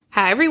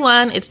Hi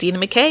everyone, it's Dina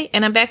McKay,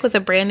 and I'm back with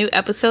a brand new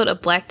episode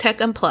of Black Tech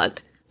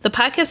Unplugged. The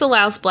podcast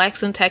allows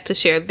Blacks in tech to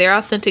share their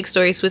authentic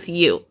stories with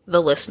you,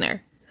 the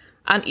listener.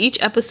 On each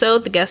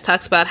episode, the guest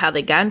talks about how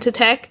they got into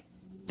tech,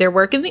 their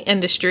work in the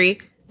industry,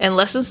 and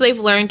lessons they've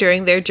learned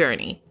during their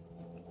journey.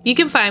 You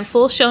can find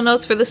full show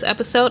notes for this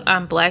episode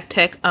on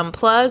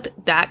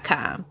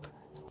blacktechunplugged.com.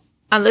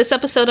 On this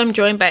episode, I'm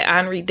joined by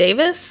Henri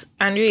Davis.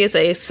 Henri is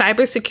a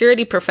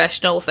cybersecurity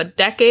professional with a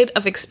decade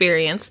of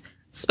experience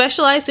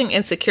specializing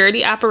in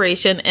security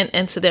operation and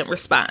incident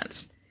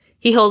response.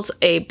 He holds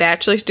a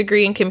bachelor's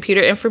degree in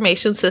computer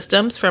information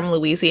systems from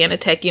Louisiana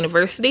Tech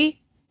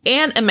University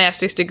and a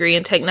master's degree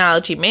in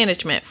technology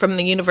management from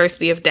the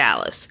University of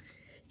Dallas.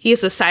 He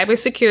is a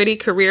cybersecurity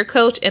career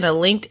coach and a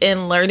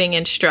LinkedIn learning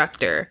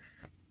instructor.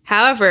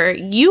 However,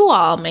 you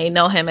all may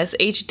know him as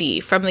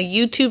HD from the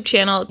YouTube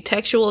channel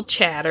Textual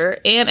Chatter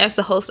and as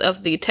the host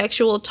of the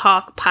Textual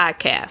Talk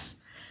podcast.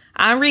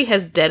 Henri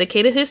has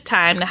dedicated his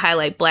time to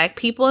highlight Black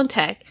people in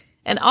tech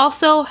and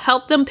also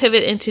help them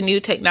pivot into new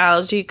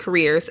technology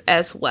careers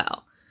as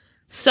well.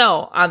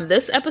 So, on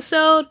this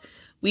episode,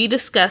 we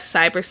discuss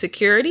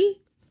cybersecurity,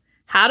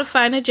 how to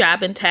find a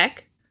job in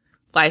tech,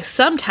 why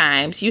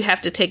sometimes you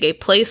have to take a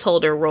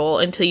placeholder role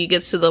until you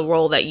get to the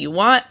role that you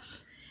want,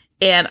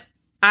 and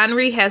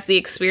Henri has the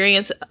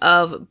experience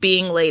of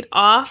being laid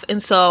off,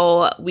 and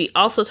so we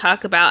also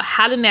talk about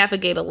how to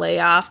navigate a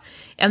layoff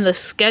and the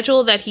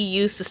schedule that he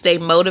used to stay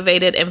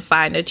motivated and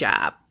find a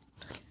job.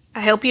 I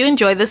hope you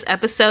enjoy this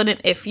episode,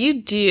 and if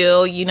you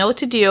do, you know what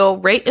to do.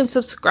 Rate and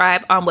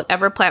subscribe on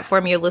whatever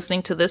platform you're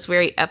listening to this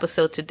very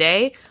episode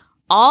today.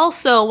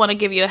 Also want to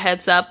give you a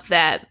heads up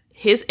that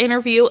his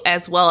interview,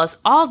 as well as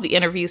all the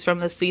interviews from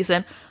this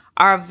season,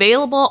 are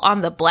available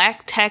on the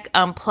Black Tech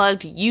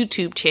Unplugged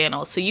YouTube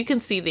channel. So you can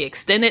see the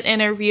extended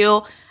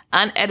interview,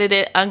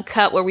 unedited,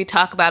 uncut, where we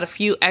talk about a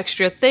few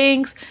extra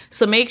things.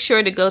 So make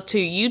sure to go to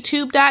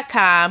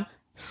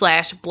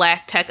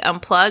youtube.com/Black Tech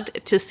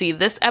Unplugged to see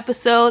this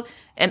episode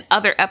and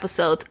other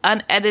episodes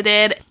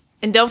unedited.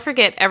 And don't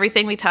forget,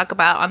 everything we talk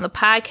about on the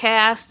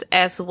podcast,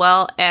 as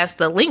well as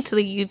the link to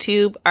the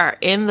YouTube, are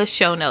in the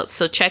show notes.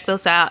 So check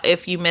those out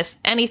if you missed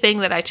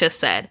anything that I just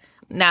said.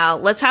 Now,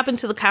 let's hop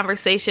into the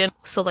conversation,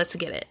 so let's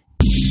get it.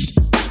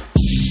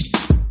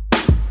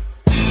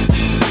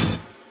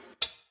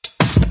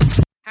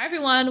 Hi,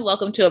 everyone.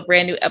 Welcome to a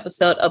brand new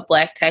episode of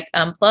Black Tech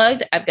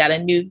Unplugged. I've got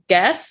a new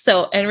guest.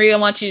 So, Henri, I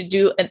want you to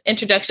do an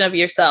introduction of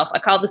yourself. I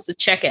call this the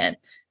check-in.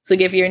 So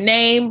give your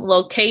name,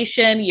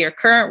 location, your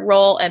current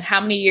role, and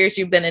how many years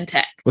you've been in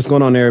tech. What's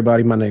going on,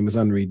 everybody? My name is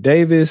Henri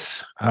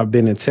Davis. I've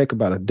been in tech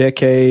about a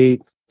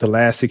decade. The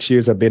last 6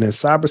 years I've been in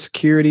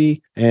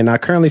cybersecurity, and I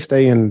currently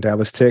stay in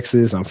Dallas,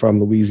 Texas. I'm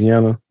from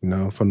Louisiana,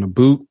 from the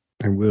boot,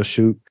 and we'll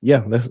shoot.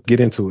 Yeah, let's get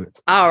into it.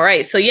 All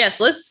right. So yes,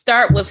 let's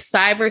start with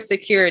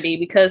cybersecurity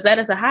because that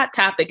is a hot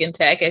topic in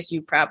tech, as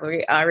you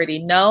probably already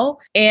know.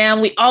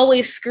 And we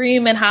always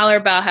scream and holler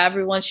about how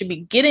everyone should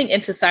be getting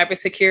into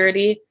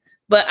cybersecurity.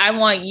 But I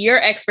want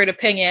your expert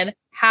opinion.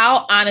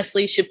 How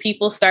honestly should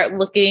people start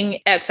looking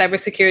at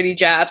cybersecurity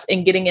jobs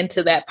and getting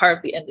into that part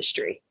of the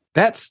industry?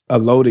 That's a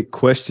loaded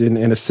question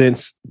in a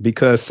sense,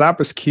 because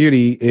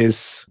cybersecurity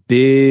is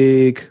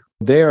big.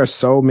 There are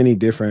so many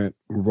different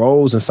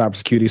roles in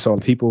cybersecurity. So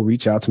people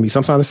reach out to me.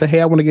 Sometimes they say, hey,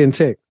 I want to get in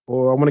tech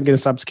or I want to get in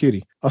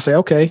cybersecurity. I'll say,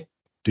 okay,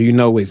 do you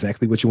know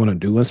exactly what you want to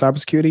do in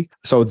cybersecurity?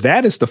 So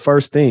that is the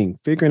first thing,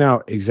 figuring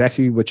out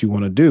exactly what you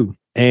want to do.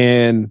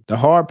 And the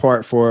hard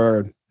part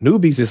for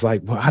newbies is like,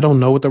 well, I don't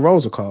know what the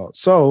roles are called.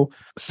 So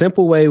a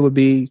simple way would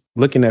be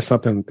looking at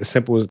something as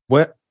simple as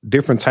what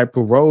different type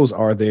of roles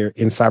are there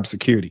in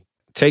cybersecurity.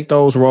 Take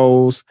those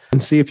roles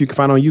and see if you can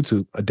find on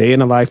YouTube a day in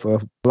the life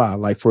of blah.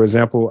 Like, for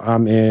example,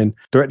 I'm in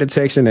threat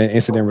detection and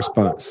incident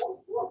response.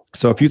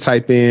 So if you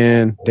type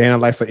in day in the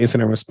life of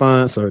incident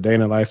response or day in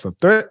the life of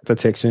threat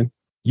detection,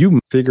 you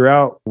figure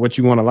out what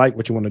you want to like,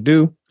 what you want to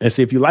do, and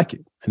see if you like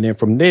it. And then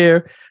from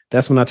there,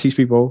 that's when I teach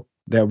people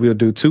that we'll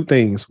do two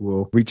things.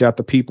 We'll reach out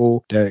to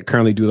people that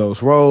currently do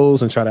those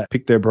roles and try to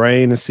pick their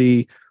brain and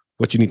see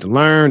what you need to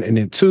learn. And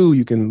then two,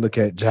 you can look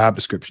at job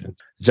descriptions.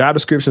 Job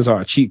descriptions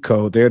are a cheat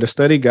code. They're the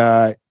study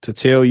guide to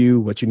tell you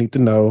what you need to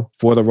know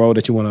for the role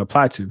that you want to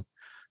apply to.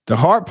 The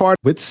hard part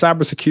with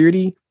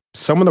cybersecurity,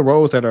 some of the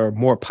roles that are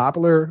more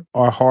popular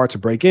are hard to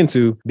break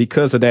into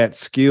because of that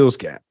skills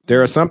gap.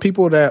 There are some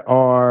people that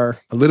are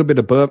a little bit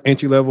above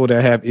entry level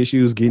that have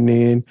issues getting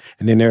in.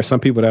 And then there are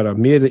some people that are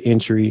mid to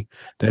entry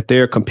that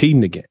they're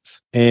competing against.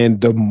 And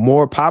the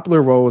more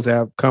popular roles that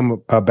have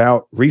come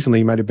about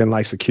recently might have been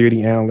like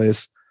security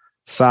analysts,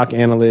 SOC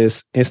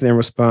analyst, incident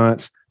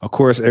response. Of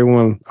course,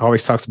 everyone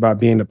always talks about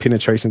being a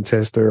penetration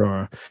tester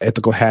or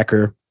ethical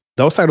hacker.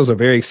 Those titles are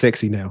very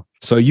sexy now.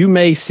 So you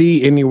may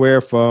see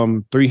anywhere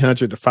from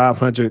 300 to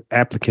 500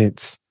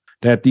 applicants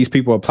that these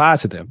people apply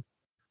to them.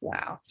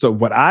 Wow. So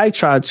what I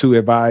try to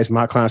advise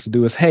my clients to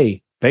do is,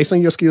 hey, based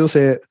on your skill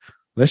set,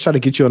 let's try to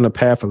get you on the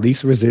path of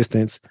least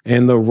resistance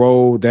and the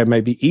role that may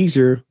be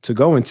easier to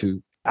go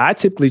into. I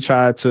typically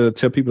try to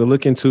tell people to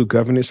look into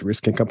governance,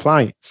 risk, and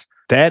compliance.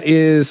 That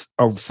is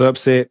a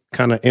subset,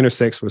 kind of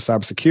intersects with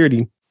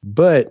cybersecurity.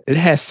 but it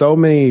has so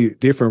many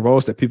different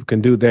roles that people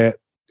can do that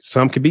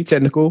some can be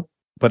technical,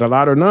 but a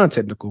lot are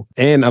non-technical.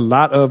 And a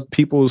lot of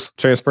people's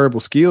transferable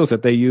skills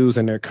that they use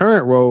in their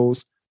current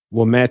roles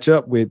will match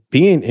up with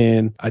being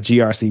in a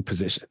GRC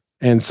position.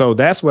 And so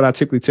that's what I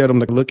typically tell them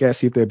to look at,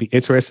 see if they'd be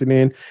interested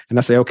in. And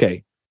I say,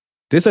 okay,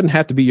 this doesn't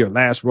have to be your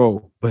last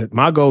role, but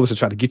my goal is to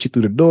try to get you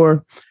through the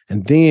door.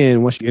 And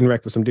then once you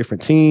interact with some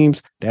different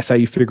teams, that's how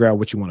you figure out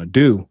what you want to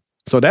do.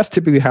 So that's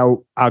typically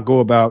how I go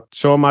about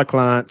showing my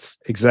clients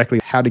exactly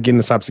how to get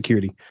into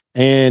cybersecurity.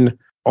 And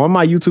on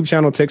my YouTube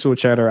channel, Textual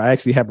Chatter, I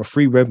actually have a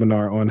free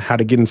webinar on how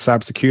to get into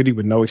cybersecurity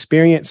with no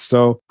experience.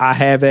 So I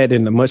have that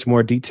in a much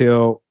more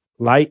detailed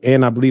light.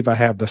 And I believe I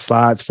have the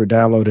slides for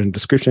download in the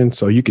description.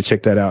 So you can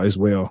check that out as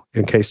well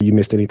in case you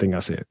missed anything I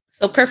said.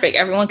 So perfect.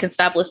 Everyone can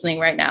stop listening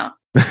right now.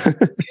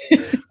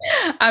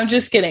 I'm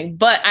just kidding.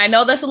 But I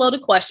know that's a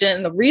loaded question.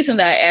 And the reason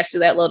that I asked you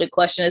that loaded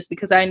question is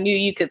because I knew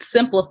you could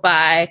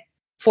simplify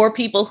for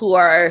people who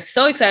are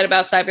so excited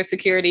about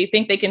cybersecurity,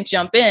 think they can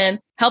jump in,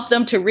 help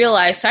them to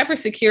realize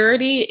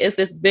cybersecurity is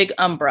this big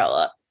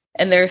umbrella.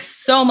 And there's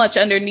so much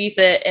underneath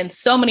it and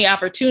so many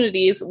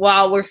opportunities.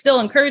 While we're still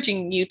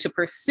encouraging you to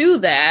pursue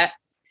that,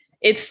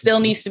 it still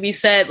needs to be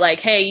said like,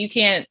 hey, you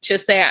can't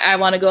just say, I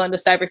want to go into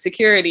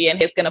cybersecurity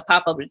and it's going to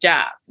pop up a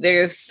job.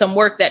 There's some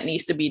work that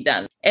needs to be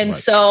done. And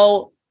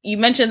so you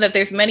mentioned that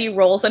there's many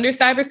roles under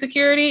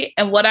cybersecurity.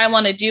 And what I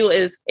want to do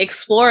is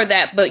explore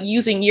that, but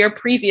using your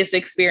previous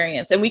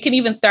experience. And we can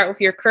even start with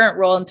your current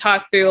role and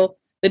talk through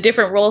the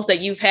different roles that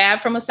you've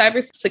had from a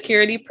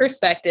cybersecurity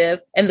perspective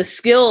and the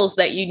skills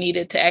that you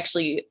needed to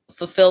actually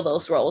fulfill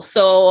those roles.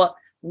 So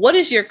what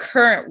is your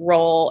current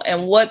role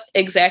and what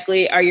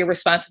exactly are your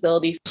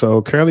responsibilities?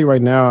 So currently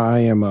right now, I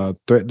am a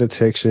threat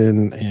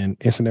detection and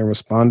incident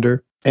responder.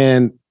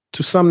 And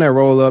to sum that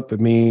role up,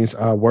 it means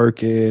I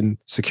work in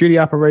security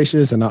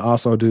operations and I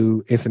also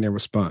do incident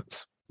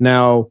response.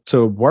 Now,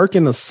 to work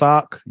in the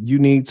SOC, you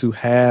need to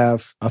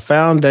have a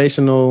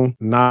foundational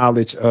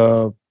knowledge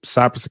of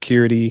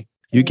cybersecurity.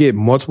 You get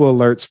multiple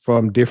alerts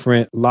from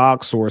different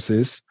log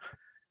sources,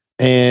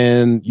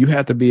 and you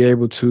have to be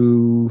able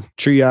to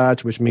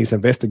triage, which means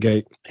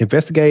investigate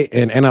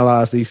and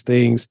analyze these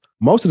things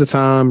most of the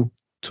time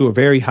to a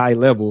very high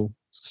level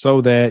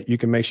so that you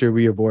can make sure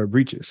we avoid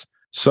breaches.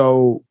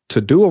 So to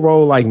do a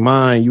role like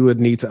mine, you would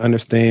need to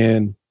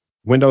understand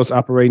Windows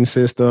operating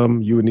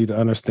system. You would need to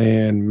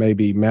understand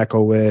maybe Mac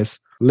OS,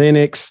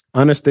 Linux,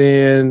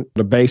 understand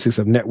the basics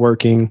of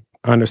networking,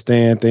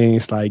 understand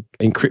things like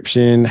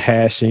encryption,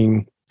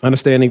 hashing,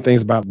 understanding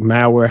things about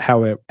malware,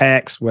 how it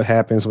acts, what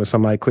happens when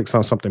somebody clicks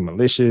on something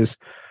malicious,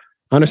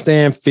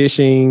 understand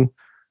phishing,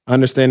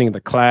 understanding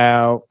the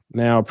cloud.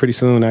 Now, pretty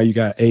soon, now you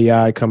got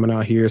AI coming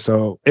out here.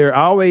 So there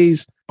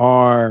always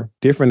are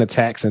different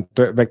attacks and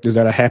threat vectors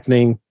that are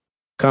happening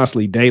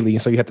constantly daily.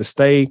 And so you have to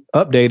stay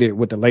updated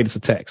with the latest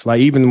attacks. Like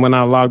even when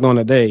I logged on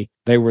today,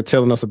 they were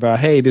telling us about,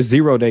 hey, this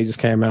 0 day just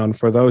came out. And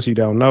for those who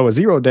don't know, a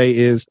 0 day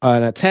is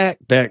an attack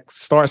that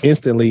starts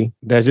instantly,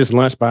 that's just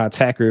launched by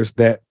attackers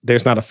that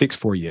there's not a fix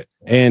for yet.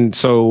 And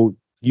so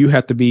you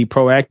have to be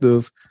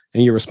proactive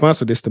in your response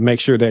to this to make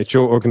sure that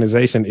your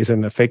organization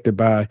isn't affected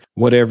by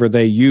whatever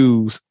they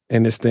use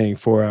in this thing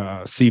for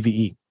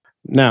CVE.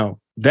 Now,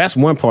 that's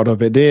one part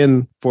of it.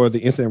 Then for the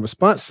incident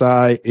response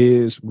side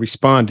is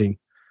responding.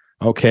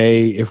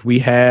 Okay, if we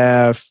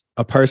have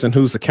a person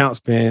whose account's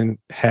been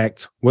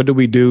hacked, what do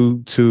we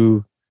do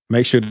to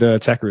make sure the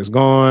attacker is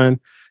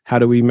gone? How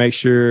do we make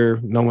sure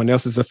no one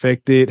else is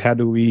affected? How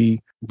do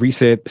we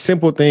reset?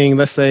 Simple thing,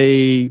 let's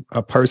say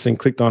a person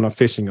clicked on a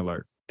phishing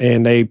alert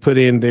and they put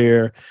in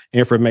their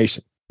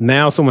information.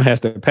 Now someone has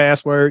their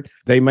password.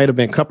 They might have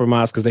been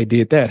compromised because they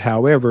did that.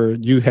 However,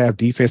 you have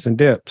defense in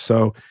depth.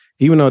 So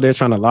even though they're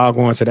trying to log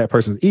on to that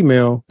person's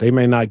email, they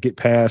may not get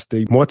past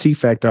the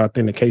multi-factor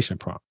authentication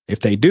prompt.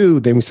 If they do,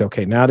 then we say,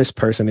 okay, now this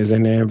person is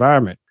in their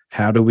environment.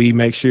 How do we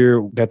make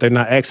sure that they're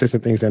not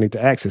accessing things they need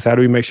to access? How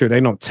do we make sure they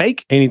don't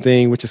take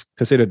anything which is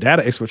considered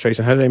data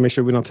exfiltration? How do they make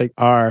sure we don't take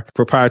our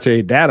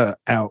proprietary data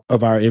out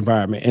of our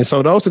environment? And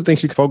so those are the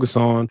things you can focus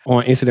on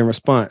incident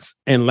response.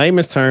 In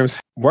layman's terms,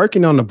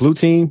 working on the blue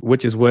team,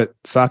 which is what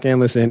SOC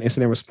analysts and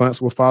incident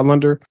response will fall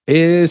under,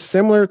 is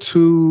similar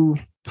to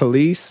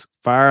police,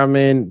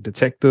 firemen,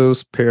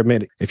 detectives,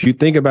 paramedics. If you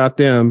think about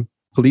them,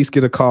 police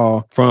get a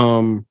call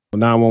from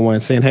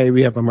 911 saying, hey,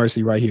 we have an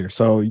emergency right here.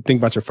 So you think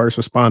about your first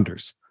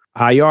responders.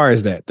 IR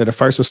is that. They're the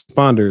first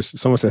responders.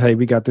 Someone said, hey,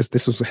 we got this.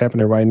 This is what's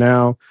happening right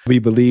now. We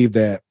believe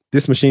that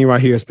this machine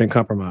right here has been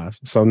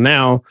compromised. So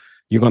now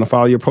you're going to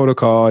follow your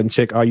protocol and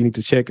check all you need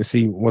to check and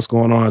see what's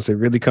going on. Is it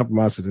really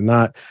compromised or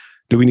not?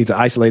 Do we need to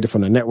isolate it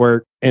from the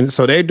network? And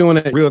so they're doing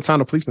it real time.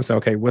 The policemen say,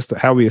 okay,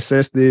 how we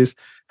assess this?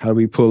 How do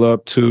we pull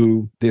up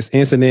to this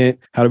incident?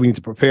 How do we need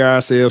to prepare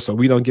ourselves so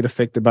we don't get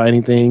affected by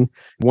anything?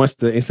 Once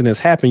the incidents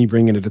happen, you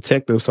bring in the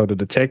detectives. So the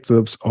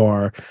detectives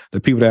are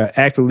the people that are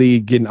actively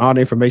getting all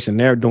the information.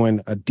 They're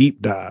doing a deep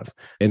dive.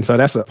 And so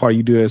that's a part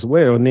you do as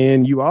well. And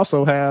then you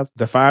also have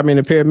the fireman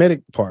and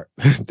paramedic part.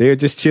 They're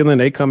just chilling.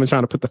 They come and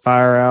trying to put the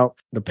fire out.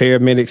 The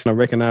paramedics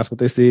recognize what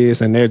this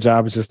is. And their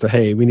job is just to,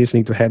 hey, we just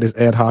need to have this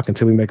ad hoc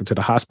until we make it to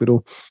the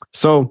hospital.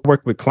 So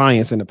work with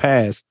clients in the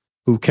past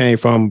who came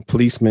from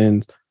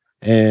policemen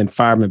and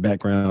fireman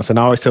backgrounds. And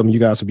I always tell them you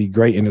guys would be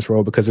great in this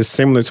role because it's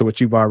similar to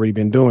what you've already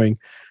been doing,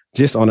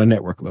 just on a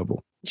network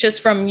level.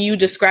 Just from you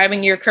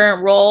describing your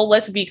current role,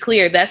 let's be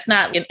clear, that's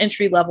not an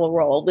entry-level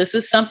role. This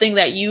is something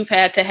that you've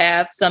had to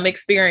have some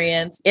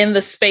experience in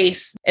the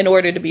space in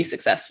order to be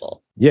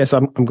successful. Yes,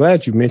 I'm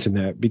glad you mentioned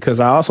that because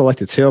I also like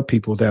to tell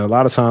people that a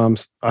lot of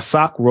times a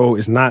SOC role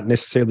is not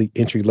necessarily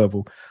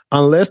entry-level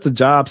unless the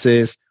job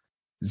says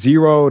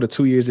 0 to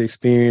 2 years of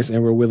experience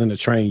and we're willing to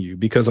train you,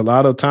 because a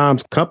lot of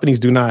times companies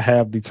do not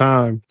have the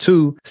time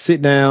to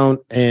sit down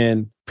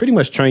and pretty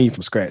much train you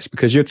from scratch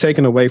because you're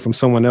taken away from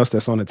someone else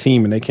that's on a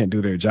team and they can't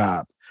do their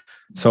job.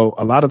 So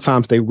a lot of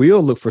times they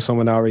will look for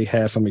someone that already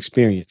has some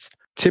experience.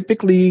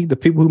 Typically, the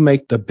people who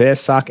make the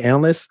best SOC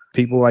analysts,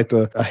 people like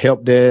a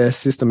help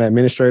desk system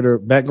administrator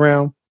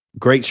background,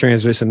 great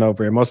transition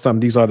over. And most of the time,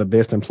 these are the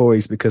best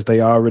employees because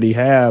they already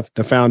have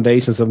the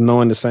foundations of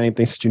knowing the same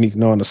things that you need to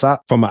know in the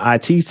SOC. From an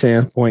IT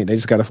standpoint, they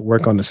just got to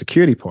work on the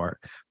security part.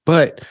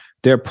 But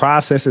their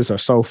processes are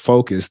so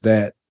focused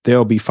that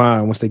they'll be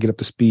fine once they get up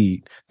to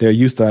speed. They're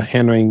used to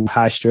handling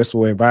high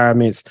stressful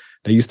environments.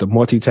 They're used to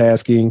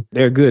multitasking.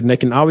 They're good. And they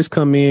can always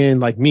come in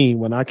like me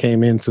when I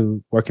came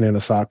into working in a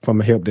SOC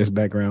from a help desk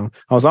background.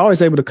 I was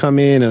always able to come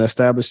in and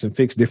establish and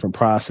fix different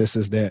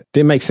processes that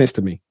didn't make sense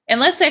to me. And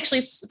let's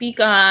actually speak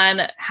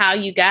on how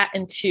you got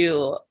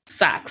into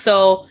SOC.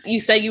 So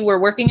you said you were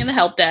working in the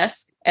help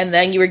desk and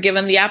then you were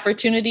given the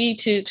opportunity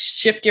to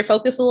shift your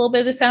focus a little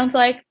bit, it sounds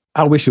like.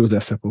 I wish it was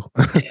that simple.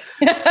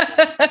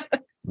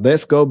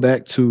 Let's go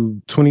back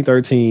to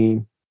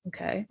 2013.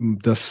 Okay.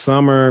 The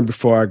summer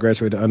before I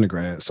graduated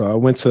undergrad. So I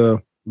went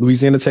to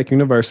Louisiana Tech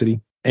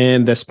University,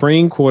 and the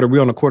spring quarter,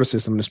 we're on a quarter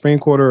system. In the spring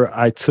quarter,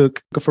 I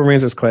took a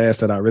forensics class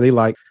that I really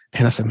liked.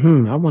 And I said,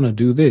 I want to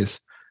do this.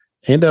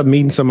 Ended up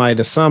meeting somebody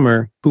this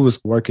summer who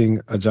was working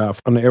a job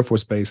on the Air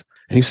Force Base.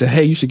 And he said,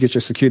 hey, you should get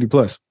your Security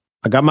Plus.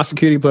 I got my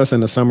Security Plus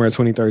in the summer of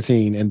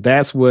 2013. And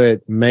that's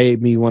what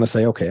made me want to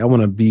say, okay, I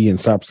want to be in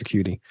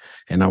cybersecurity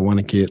and I want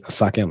to get a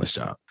SOC analyst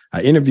job.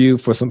 I interviewed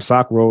for some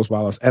SOC roles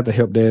while I was at the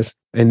help desk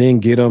and then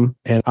get them.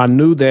 And I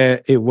knew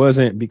that it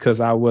wasn't because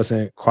I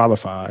wasn't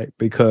qualified,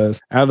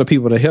 because out of the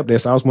people that help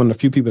desk, I was one of the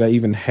few people that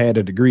even had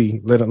a degree,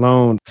 let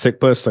alone Sec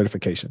Plus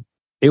certification.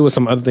 It was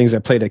some other things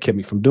at play that kept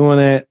me from doing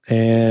that.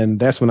 And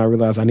that's when I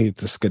realized I needed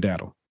to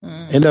skedaddle.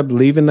 Ended up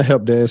leaving the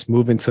help desk,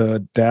 moving to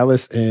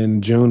Dallas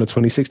in June of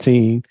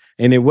 2016.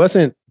 And it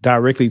wasn't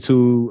directly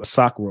to a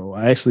SOC role.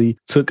 I actually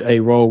took a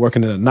role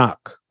working in a NOC,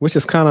 which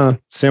is kind of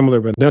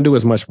similar, but they don't do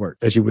as much work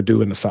as you would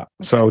do in the SOC.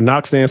 Okay. So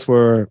NOC stands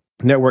for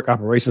Network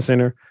Operations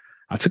Center.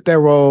 I took that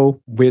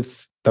role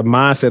with the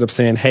mindset of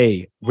saying,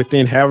 hey,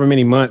 within however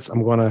many months,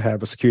 I'm going to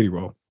have a security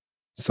role.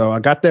 So I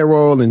got that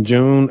role in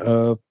June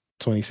of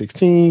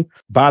 2016.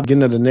 By the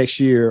beginning of the next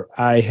year,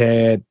 I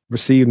had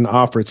received an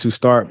offer to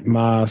start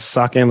my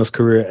SOC analyst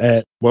career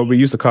at what we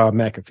used to call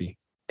McAfee.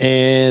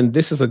 And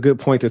this is a good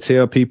point to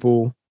tell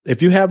people,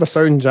 if you have a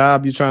certain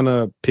job you're trying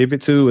to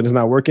pivot to and it's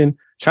not working,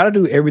 try to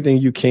do everything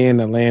you can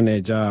to land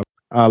that job.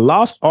 A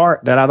lost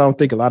art that I don't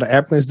think a lot of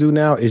applicants do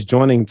now is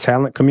joining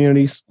talent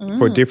communities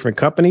for different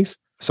companies.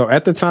 So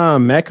at the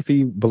time,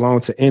 McAfee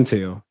belonged to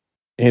Intel.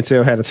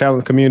 Intel had a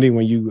talent community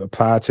when you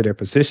applied to their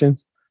position.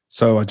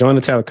 So I joined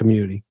the talent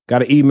community,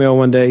 got an email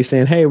one day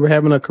saying, hey, we're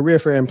having a career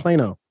fair in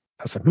Plano.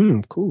 I said,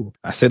 cool.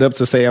 I set up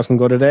to say I was going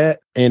to go to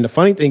that. And the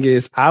funny thing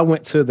is I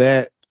went to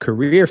that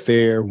career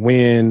fair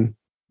when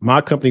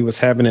my company was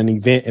having an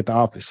event at the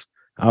office.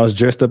 I was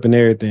dressed up and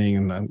everything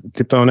and I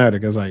tipped on out. I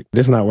was like,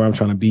 this is not where I'm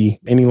trying to be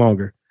any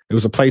longer. It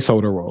was a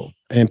placeholder role.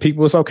 And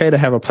people, it's okay to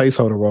have a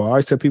placeholder role. I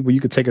always tell people you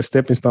could take a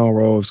stepping stone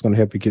role if it's going to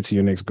help you get to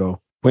your next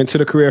goal. Went to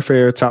the career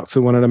fair, talked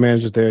to one of the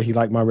managers there. He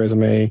liked my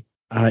resume.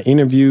 I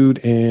interviewed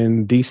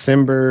in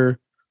December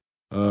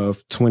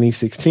of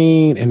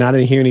 2016 and I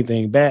didn't hear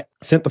anything back.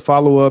 Sent the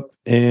follow-up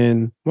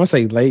in, I want to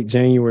say late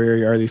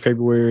January, early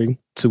February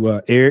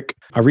to Eric.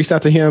 I reached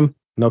out to him,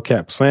 no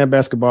cap, playing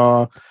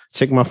basketball,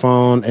 checked my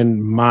phone,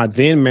 and my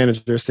then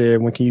manager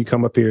said, when can you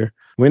come up here?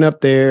 Went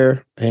up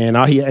there and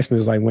all he asked me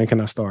was like, when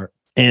can I start?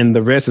 And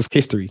the rest is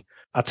history.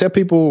 I tell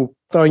people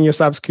starting your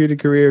cybersecurity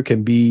career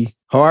can be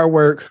hard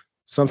work,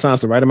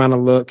 sometimes the right amount of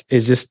luck.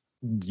 It's just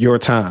your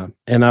time.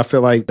 And I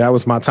feel like that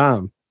was my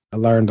time. I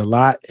learned a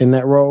lot in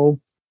that role.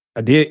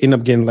 I did end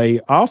up getting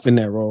laid off in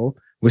that role,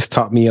 which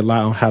taught me a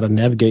lot on how to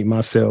navigate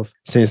myself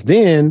since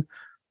then.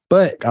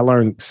 But I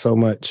learned so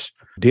much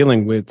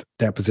dealing with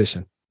that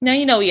position. Now,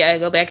 we got to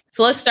go back.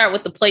 So let's start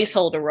with the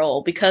placeholder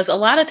role, because a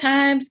lot of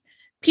times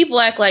people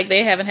act like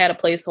they haven't had a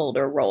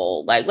placeholder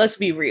role. Like, let's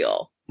be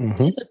real.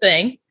 Here's the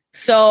thing.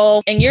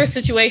 So in your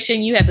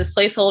situation, you had this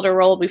placeholder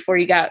role before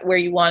you got where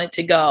you wanted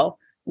to go.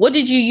 What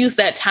did you use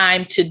that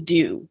time to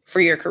do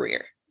for your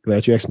career?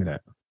 Glad you asked me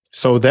that.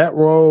 So that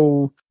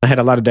role, I had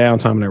a lot of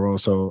downtime in that role.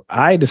 So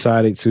I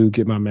decided to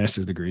get my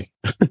master's degree.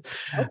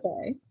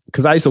 Okay.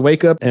 Because I used to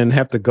wake up and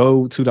have to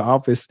go to the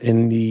office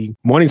in the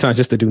morning time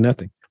just to do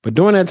nothing. But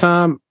during that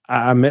time,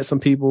 I met some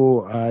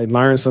people, I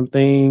learned some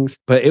things,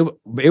 but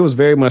it was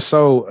very much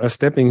so a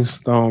stepping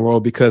stone role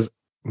because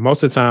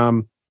most of the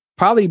time,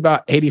 probably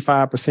about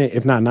 85%,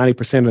 if not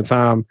 90% of the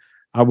time,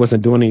 I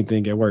wasn't doing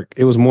anything at work.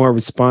 It was more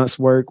response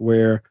work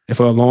where if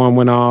an alarm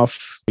went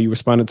off, you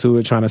responded to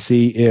it, trying to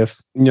see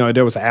if,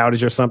 there was an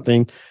outage or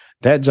something.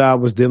 That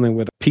job was dealing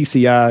with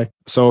PCI.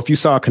 So if you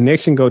saw a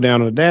connection go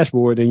down on the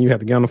dashboard, then you have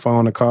to get on the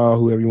phone and call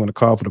whoever you want to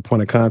call for the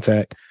point of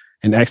contact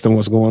and ask them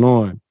what's going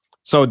on.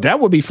 So that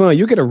would be fun.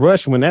 You get a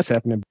rush when that's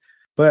happening.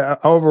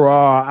 But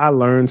overall, I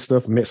learned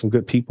stuff, met some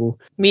good people.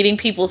 Meeting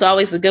people is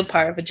always the good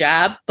part of a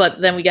job.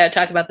 But then we got to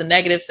talk about the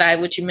negative side,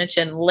 which you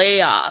mentioned,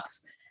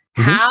 layoffs.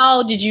 Mm-hmm.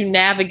 How did you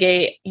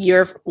navigate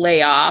your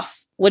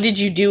layoff? What did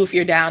you do with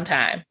your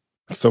downtime?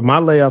 So my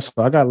layoffs,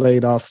 I got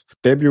laid off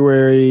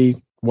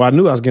February. Well, I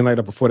knew I was getting laid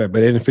off before that, but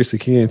it didn't officially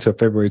kick in until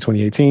February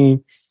 2018.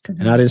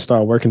 Mm-hmm. And I didn't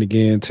start working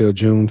again until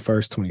June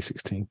 1st,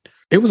 2016.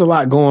 It was a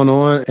lot going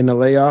on in the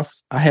layoff.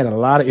 I had a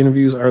lot of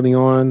interviews early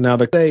on. Now,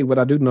 what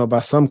I do know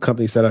about some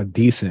companies that are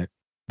decent,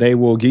 they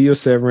will give you a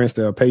severance.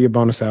 They'll pay your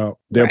bonus out.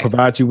 They'll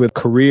provide you with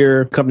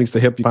career companies to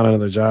help you find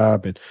another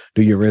job and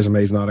do your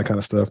resumes and all that kind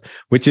of stuff,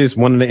 which is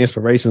one of the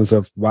inspirations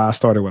of why I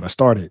started what I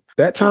started.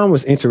 That time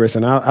was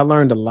interesting. I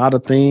learned a lot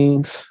of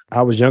things.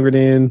 I was younger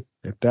then.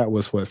 If that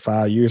was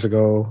 5 years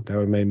ago, that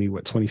would make me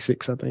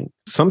 26, I think.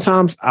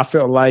 Sometimes I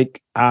felt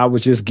like I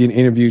was just getting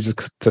interviews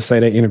just to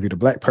say they interviewed a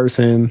Black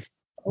person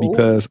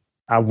because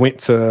I went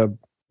to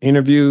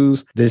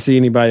interviews, didn't see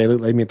anybody that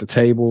looked like me at the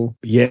table.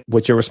 Yet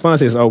what your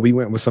response is, we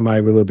went with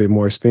somebody with a little bit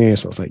more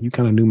experience. I was like, you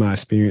kind of knew my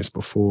experience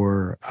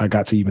before I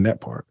got to even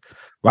that part.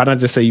 Why not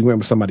just say you went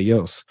with somebody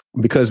else?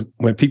 Because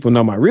when people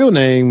know my real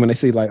name, when they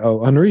see like,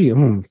 Henri,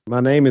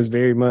 my name is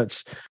very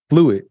much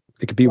fluid.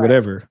 It could be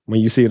whatever when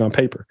you see it on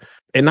paper.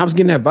 And I was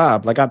getting that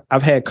vibe. Like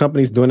I've had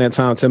companies during that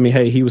time tell me,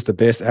 hey, he was the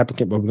best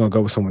applicant, but we're going to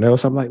go with someone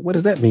else. I'm like, what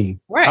does that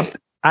mean? Right.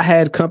 I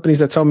had companies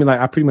that told me like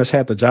I pretty much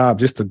had the job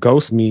just to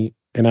ghost me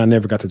and I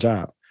never got the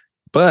job.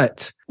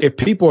 But if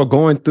people are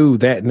going through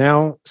that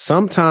now,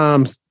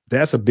 sometimes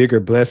that's a bigger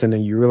blessing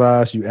than you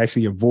realize. You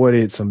actually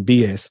avoided some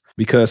BS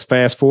because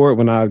fast forward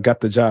when I got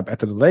the job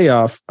after the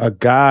layoff, a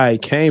guy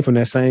came from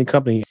that same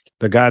company.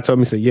 The guy told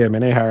me, said, yeah,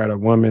 man, they hired a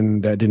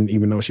woman that didn't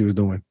even know what she was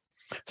doing.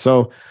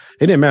 So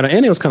it didn't matter.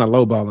 And it was kind of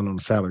lowballing on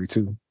the salary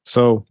too.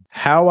 So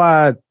how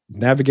I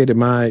navigated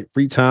my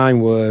free time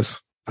was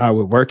I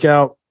would work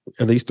out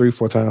at least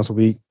 3-4 times a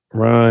week,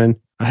 run.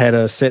 I had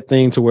a set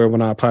thing to where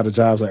when I applied to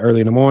jobs like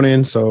early in the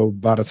morning. So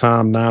by the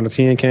time 9 or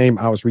 10 came,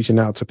 I was reaching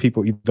out to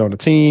people either on the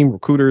team,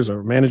 recruiters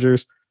or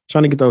managers,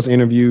 trying to get those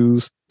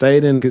interviews,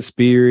 stayed in good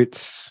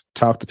spirits,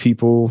 talk to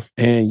people.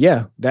 And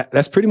yeah,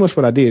 that's pretty much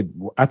what I did.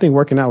 I think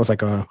working out was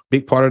like a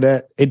big part of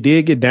that. It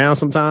did get down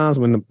sometimes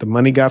when the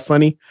money got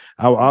funny.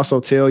 I will also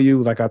tell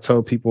you, like I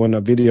told people in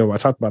a video where I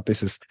talked about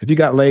this, is if you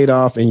got laid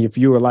off and if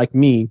you were like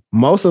me,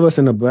 most of us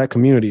in the Black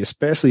community,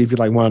 especially if you're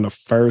like one of the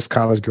first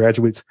college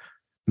graduates,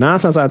 9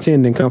 times out of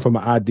 10 didn't come from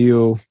an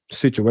ideal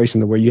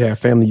situation where you have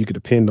family you could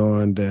depend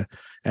on to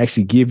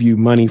actually give you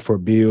money for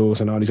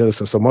bills and all these other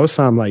stuff. So most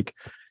time, like,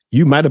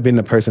 you might have been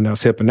the person that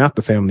was helping out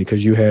the family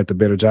because you had the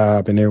better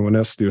job and everyone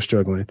else still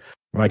struggling,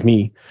 like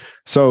me.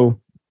 So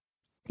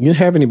you didn't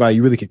have anybody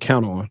you really could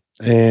count on,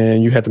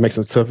 and you had to make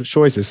some tough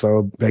choices.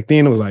 So back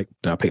then it was like,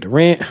 do I pay the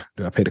rent?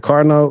 Do I pay the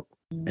car note?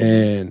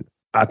 And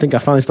I think I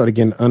finally started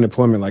getting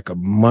unemployment like a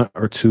month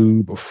or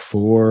 2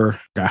 before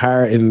I got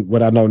hired. And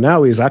what I know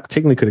now is I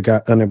technically could have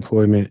got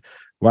unemployment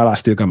while I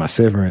still got my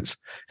severance.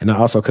 And I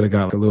also could have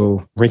got like a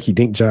little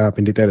rinky-dink job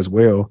and did that as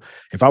well.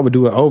 If I would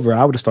do it over,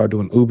 I would have started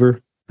doing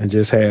Uber and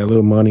just had a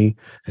little money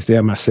and still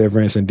had my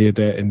severance and did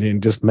that, and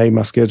then just made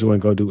my schedule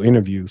and go do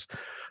interviews.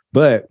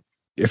 But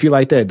if you're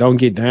like that, don't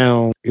get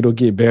down. It'll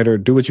get better.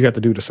 Do what you have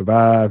to do to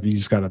survive. You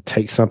just got to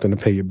take something to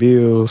pay your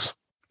bills.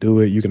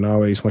 Do it. You can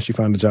always, once you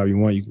find the job you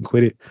want, you can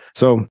quit it.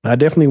 So I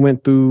definitely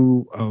went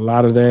through a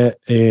lot of that,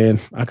 and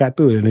I got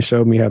through it, and it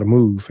showed me how to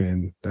move.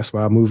 And that's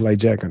why I move like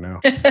Jacker now.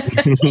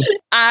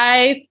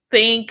 I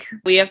think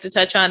we have to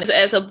touch on,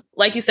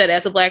 like you said,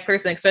 as a Black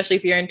person, especially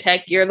if you're in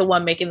tech, you're the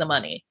one making the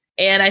money.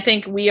 And I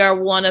think we are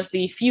one of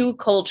the few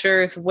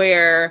cultures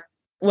where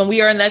when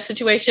we are in that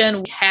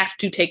situation, we have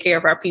to take care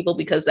of our people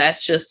because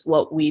that's just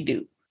what we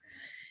do.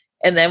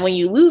 And then when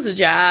you lose a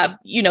job,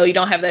 you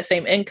don't have that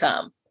same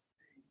income.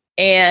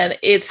 And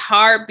it's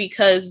hard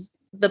because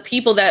the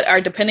people that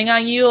are depending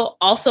on you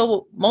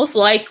also most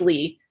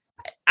likely,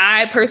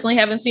 I personally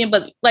haven't seen,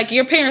 but like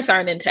your parents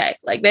aren't in tech.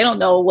 Like they don't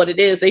know what it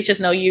is. They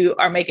just know you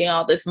are making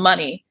all this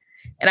money.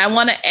 And I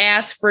want to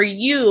ask for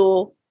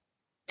you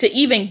to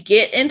even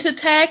get into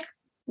tech.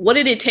 What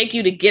did it take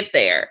you to get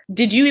there?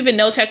 Did you even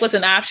know tech was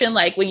an option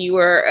like when you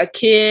were a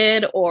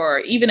kid or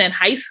even in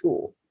high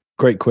school?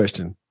 Great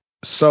question.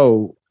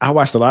 So I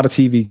watched a lot of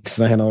TV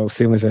because I had no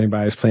siblings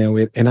anybody was playing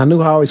with. And I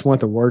knew I always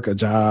wanted to work a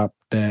job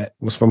that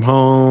was from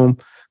home,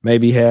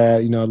 maybe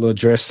had, a little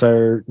dress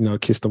shirt,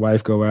 kiss the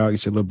wife, go out,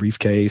 get your little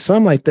briefcase,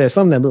 something like that,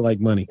 something that looked like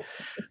money.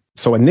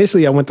 So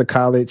initially I went to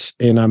college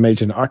and I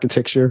majored in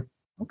architecture.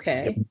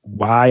 Okay.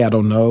 Why? I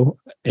don't know.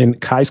 In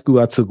high school,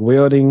 I took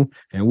welding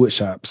and wood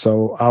shop.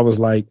 So I was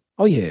like,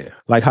 oh yeah,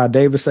 like how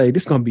David say,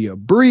 this is going to be a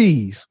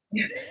breeze.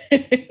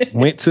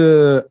 Went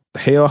to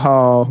Hale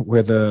Hall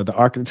where the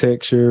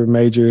architecture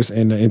majors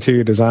and the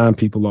interior design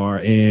people are.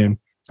 And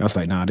I was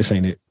like, nah, this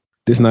ain't it.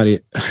 This not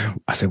it.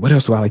 I said, what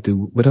else do I like to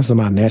do? What else am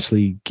I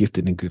naturally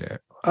gifted and good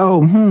at?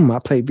 I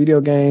played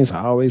video games.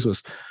 I always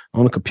was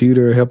on a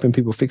computer helping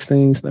people fix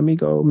things. Let me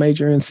go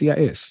major in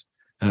CIS.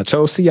 And I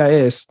chose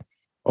CIS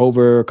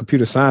over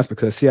computer science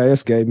because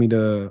CIS gave me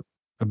the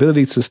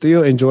ability to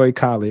still enjoy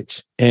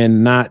college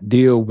and not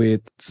deal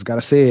with, just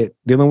gotta say it,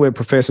 dealing with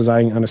professors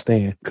I didn't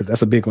understand, because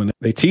that's a big one.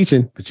 They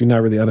teaching, but you're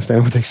not really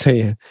understanding what they're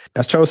saying.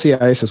 I chose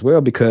CIS as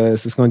well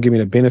because it's going to give me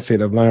the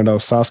benefit of learning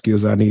those soft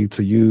skills I need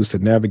to use to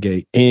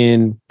navigate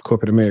in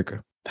corporate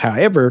America.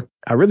 However,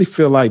 I really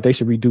feel like they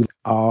should redo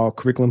all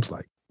curriculums.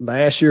 Like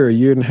last year, a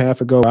year and a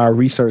half ago, I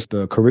researched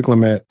the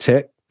curriculum at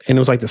Tech. And it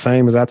was like the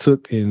same as I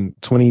took in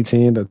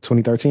 2010 to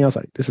 2013. I was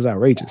like, this is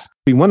outrageous.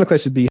 One of the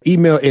classes should be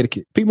email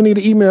etiquette. People need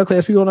an email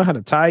class. People don't know how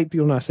to type.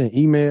 People don't know how to send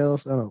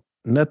emails.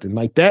 Nothing.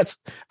 Like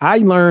I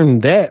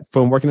learned that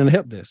from working in the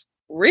help desk.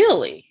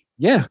 Really?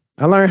 Yeah.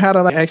 I learned how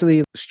to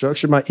actually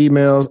structure my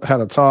emails, how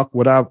to talk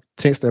without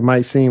text that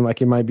might seem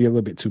like it might be a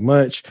little bit too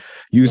much,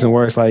 using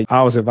words like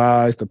I was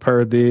advised to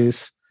per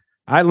this.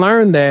 I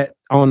learned that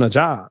on the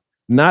job,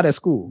 not at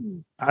school.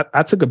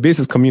 I took a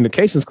business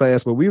communications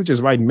class, but we were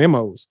just writing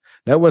memos.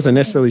 That wasn't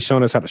necessarily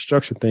showing us how to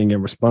structure things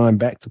and respond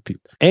back to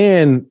people.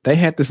 And they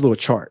had this little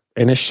chart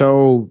and it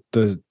showed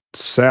the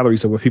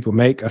salaries of what people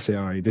make. I said,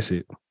 all right, this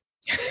is it.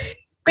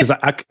 Because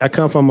I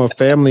come from a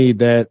family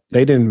that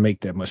they didn't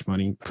make that much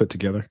money put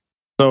together.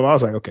 So I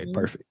was like, okay,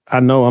 perfect. I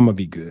know I'm going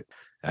to be good.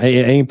 I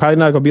ain't probably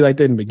not going to be like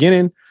that in the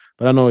beginning,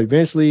 but I know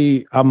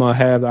eventually I'm going to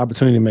have the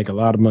opportunity to make a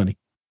lot of money,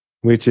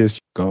 which is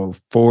go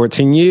forward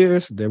 10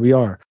 years. There we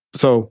are.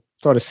 So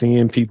started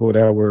seeing people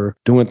that were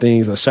doing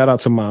things. A shout out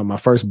to my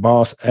first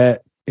boss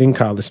in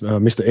college,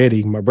 Mr.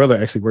 Eddie. My brother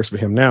actually works for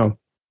him now.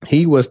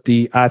 He was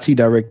the IT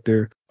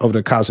director of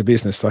the College of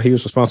Business. So he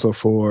was responsible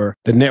for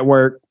the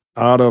network,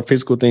 all the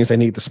physical things they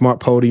need, the smart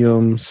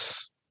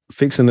podiums,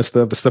 fixing the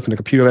stuff in the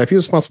computer lab. He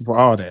was responsible for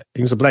all that.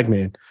 He was a black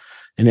man.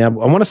 And I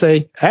want to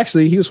say,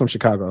 actually, he was from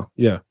Chicago.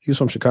 Yeah, he was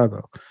from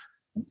Chicago.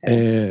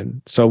 Okay.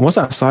 And so once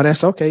I saw that, I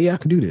said, okay, yeah, I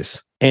can do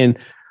this. And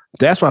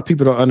that's why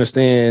people don't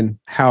understand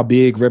how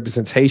big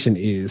representation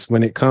is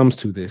when it comes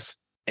to this.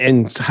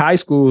 In high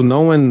school, no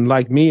one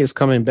like me is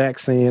coming back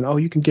saying, oh,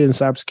 you can get in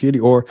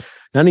cybersecurity, or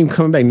not even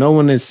coming back. No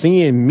one is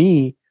seeing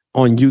me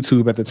on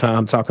YouTube at the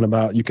time talking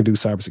about you can do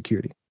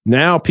cybersecurity.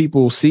 Now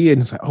people see it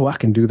and say, oh, I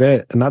can do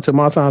that. And I tell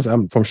my times,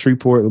 I'm from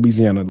Shreveport,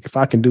 Louisiana. If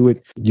I can do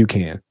it, you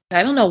can.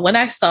 I don't know when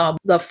I saw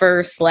the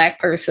first Slack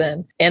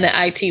person in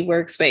an IT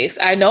workspace.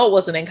 I know it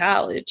wasn't in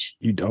college.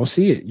 You don't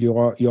see it. You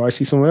always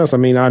see someone else. I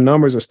mean, our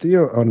numbers are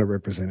still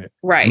underrepresented.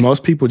 Right.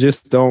 Most people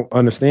just don't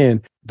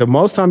understand. The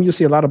most time you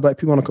see a lot of Black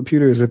people on a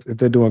computer is if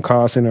they're doing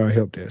call center or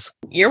help desk.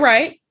 You're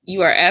right.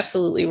 You are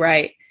absolutely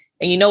right.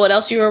 And you know what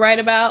else you were right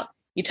about?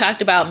 You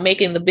talked about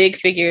making the big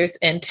figures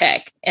in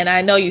tech. And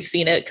I know you've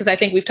seen it because I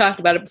think we've talked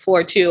about it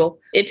before too.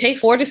 It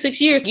takes 4 to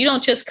 6 years. You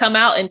don't just come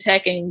out in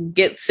tech and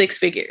get 6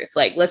 figures.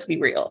 Like, let's be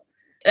real.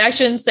 And I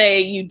shouldn't say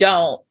you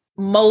don't.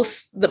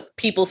 Most the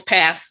people's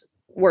paths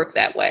work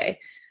that way.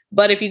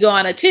 But if you go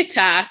on a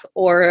TikTok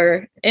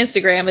or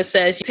Instagram, it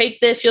says, take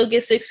this, you'll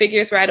get 6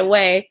 figures right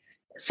away.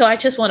 So I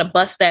just want to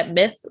bust that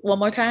myth one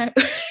more time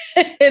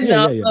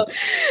and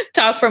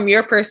talk from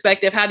your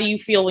perspective. How do you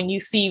feel when you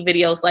see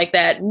videos like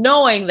that,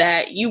 knowing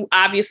that you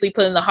obviously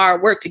put in the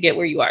hard work to get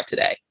where you are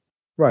today?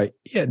 Right.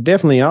 Yeah,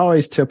 definitely. I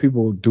always tell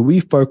people, do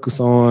we focus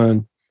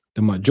on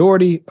the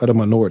majority or the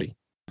minority?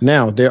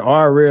 Now, there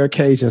are rare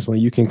occasions when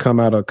you can come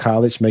out of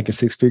college making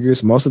 6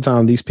 figures. Most of the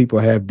time, these people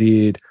have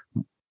did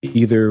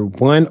either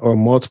one or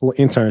multiple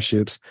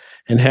internships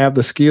and have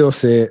the skill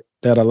set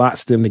that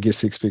allots them to get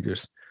 6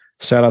 figures.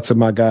 Shout out to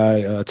my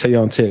guy,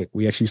 Tayon Tech.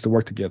 We actually used to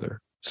work together.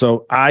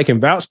 So I can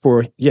vouch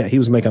for, he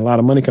was making a lot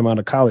of money coming out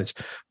of college,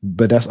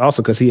 but that's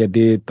also because he had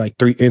did like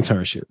 3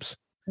 internships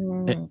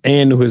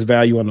and knew his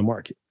value on the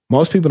market.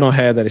 Most people don't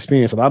have that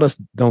experience. A lot of us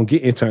don't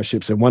get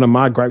internships. And one of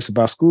my gripes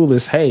about school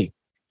is, hey,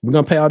 we're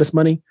going to pay all this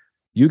money.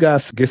 You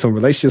guys get some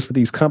relationships with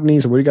these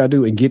companies, or what you got to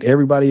do, and get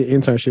everybody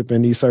an internship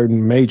in these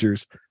certain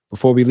majors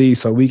before we leave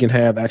so we can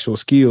have actual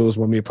skills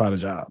when we apply to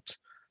jobs.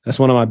 That's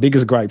one of my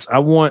biggest gripes. I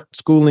want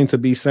schooling to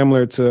be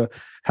similar to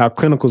how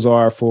clinicals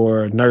are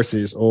for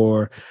nurses,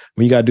 or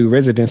when you got to do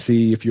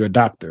residency if you're a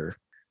doctor,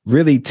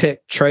 really tech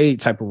trade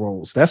type of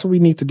roles. That's what we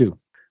need to do.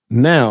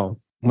 Now,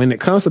 when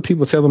it comes to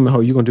people telling them, oh,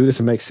 you're going to do this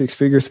and make 6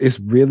 figures, it's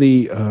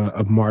really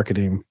a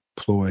marketing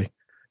ploy.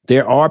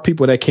 There are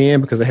people that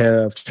can because they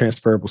have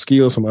transferable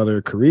skills from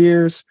other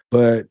careers.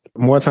 But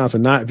more times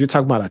than not, if you're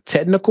talking about a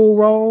technical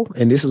role,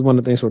 and this is one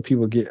of the things where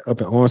people get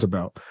up in arms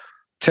about,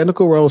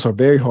 technical roles are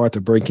very hard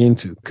to break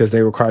into because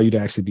they require you to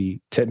actually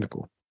be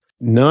technical.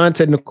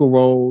 Non-technical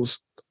roles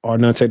are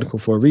non-technical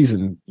for a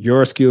reason.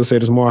 Your skill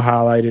set is more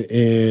highlighted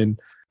in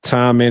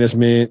time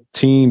management,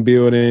 team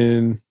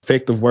building,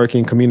 effective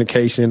working,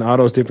 communication, all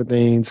those different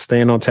things,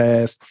 staying on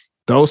task.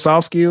 Those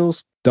soft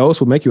skills, those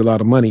will make you a lot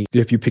of money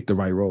if you pick the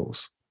right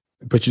roles.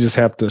 But you just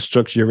have to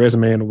structure your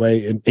resume in a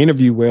way and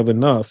interview well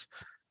enough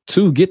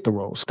to get the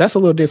roles. That's a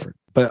little different.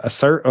 But a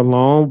cert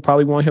alone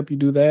probably won't help you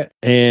do that.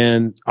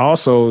 And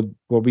also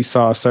what we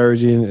saw a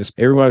surge in is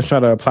everyone's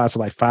trying to apply to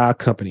like 5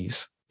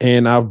 companies.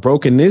 And I've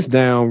broken this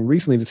down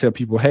recently to tell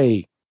people,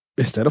 hey,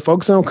 instead of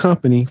focusing on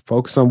company,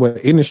 focus on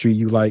what industry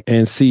you like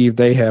and see if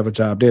they have a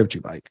job there that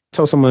you like.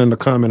 Told someone in the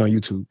comment on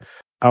YouTube,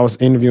 I was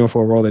interviewing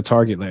for a role at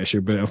Target last year,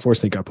 but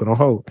unfortunately got put on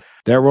hold.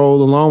 That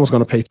role alone was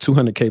going to pay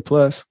 $200K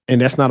plus. And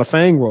that's not a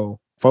FANG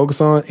role.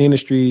 Focus on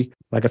industry.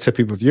 Like I tell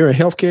people, if you're in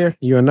healthcare,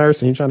 you're a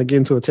nurse and you're trying to get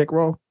into a tech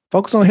role,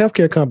 focus on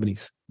healthcare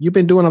companies. You've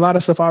been doing a lot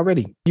of stuff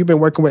already. You've been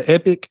working with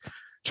Epic.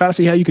 Try to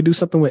see how you could do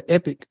something with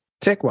Epic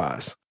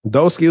tech-wise.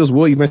 Those skills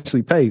will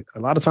eventually pay. A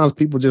lot of times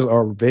people just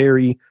are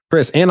very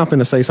pressed. And I'm going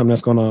to say something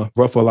that's going to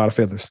ruffle a lot of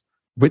feathers.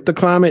 With the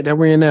climate that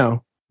we're in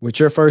now, with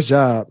your first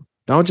job,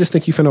 don't just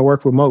think you're finna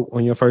work remote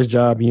on your first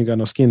job and you got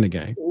no skin in the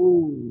game.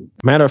 Ooh.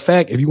 Matter of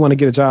fact, if you want to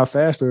get a job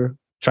faster,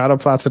 try to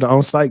apply to the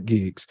on-site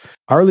gigs.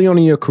 Early on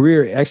in your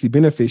career, it actually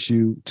benefits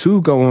you to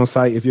go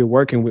on-site if you're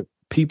working with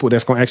people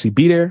that's going to actually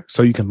be there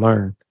so you can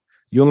learn.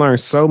 You'll learn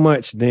so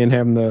much than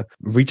having to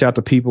reach out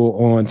to people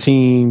on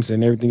Teams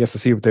and everything else to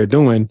see what they're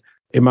doing.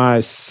 In my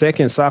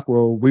second SOC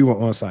role, we were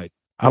on-site.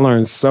 I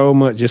learned so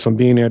much just from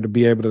being there to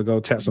be able to go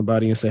tap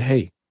somebody and say,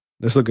 hey,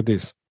 let's look at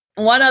this.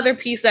 One other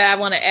piece that I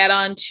want to add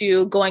on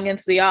to going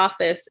into the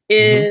office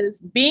is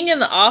being in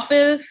the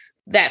office,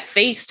 that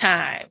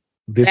FaceTime.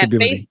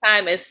 Visibility.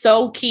 That FaceTime is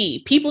so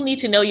key. People need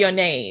to know your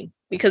name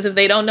because if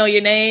they don't know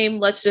your name,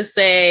 let's just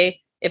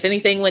say if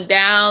anything went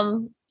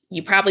down,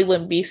 you probably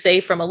wouldn't be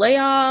safe from a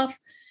layoff.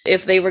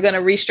 If they were going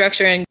to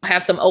restructure and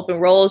have some open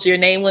roles, your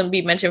name wouldn't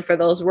be mentioned for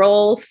those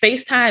roles.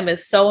 FaceTime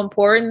is so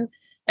important.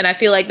 And I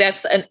feel like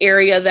that's an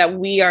area that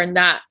we are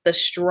not the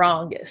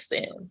strongest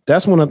in.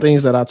 That's one of the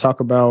things that I talk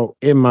about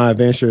in my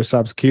advanced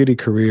cybersecurity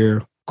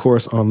career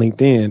course on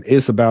LinkedIn.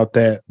 It's about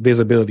that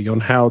visibility on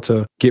how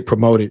to get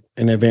promoted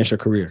and advance your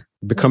career,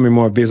 becoming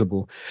more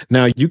visible.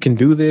 Now, you can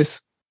do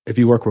this if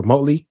you work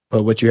remotely,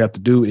 but what you have to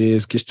do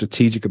is get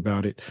strategic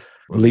about it.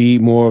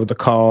 Lead more of the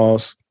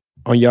calls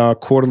on your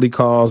quarterly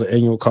calls,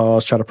 annual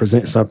calls, try to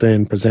present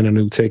something, present a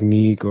new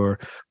technique or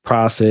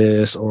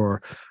process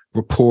or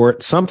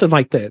report, something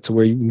like that, to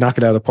where you knock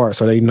it out of the park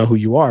so they know who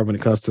you are when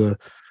it comes to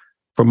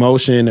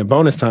promotion and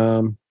bonus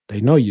time. They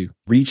know you.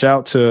 Reach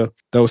out to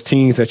those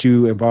teams that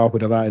you involve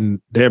with a lot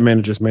and their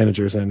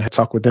managers and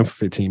talk with them for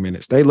 15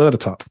 minutes. They love to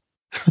talk.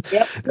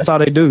 Yep. That's all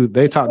they do.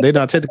 They talk. They're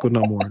not technical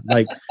no more.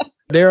 Like,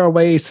 there are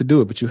ways to do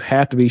it, but you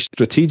have to be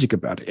strategic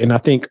about it. And I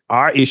think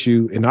our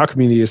issue in our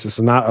community is it's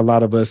not a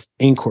lot of us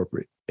in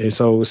corporate. And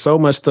so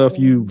much stuff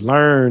you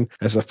learn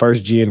as a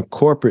first gen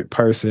corporate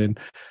person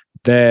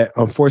that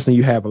unfortunately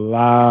you have a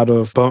lot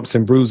of bumps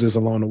and bruises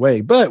along the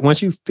way. But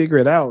once you figure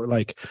it out,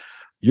 like,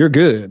 you're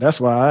good.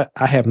 That's why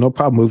I have no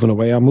problem moving the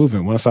way I'm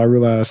moving. Once I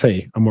realize,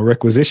 hey, I'm a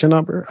requisition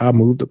number, I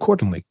moved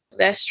accordingly.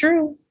 That's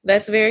true.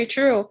 That's very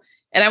true.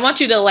 And I want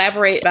you to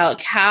elaborate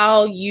about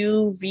how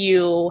you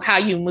view how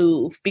you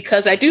move,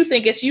 because I do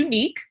think it's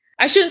unique.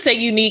 I shouldn't say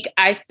unique.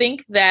 I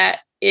think that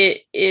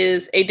it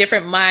is a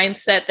different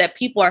mindset that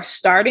people are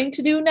starting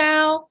to do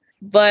now.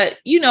 But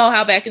you know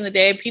how back in the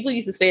day, people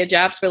used to stay at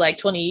jobs for like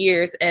 20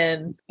 years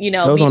and, you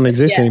know, those don't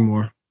exist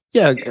anymore.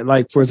 Yeah.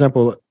 Like, for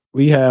example,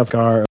 we have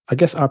our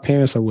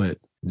parents are what?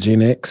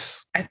 Gen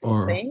X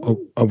or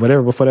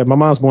whatever before that. My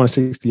mom's born in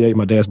 68.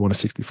 My dad's born in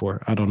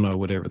 64. I don't know,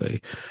 whatever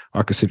they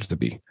are considered to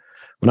be.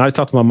 When I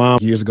talked to my mom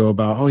years ago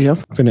about, oh yeah,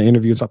 I'm finna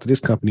interview and talk to this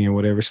company and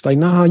whatever, she's like,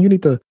 nah, you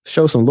need to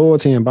show some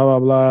loyalty and blah, blah,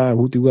 blah.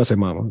 And I say,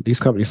 mama, these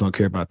companies don't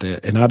care about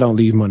that. And I don't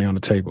leave money on the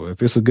table.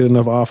 If it's a good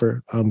enough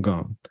offer, I'm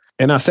gone.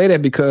 And I say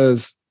that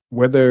because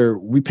whether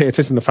we pay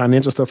attention to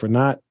financial stuff or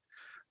not,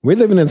 we're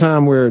living in a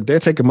time where they're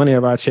taking money out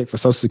of our check for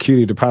Social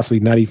Security to possibly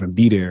not even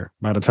be there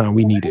by the time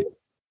we need it.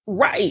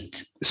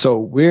 Right. So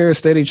we're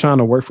steady trying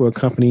to work for a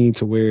company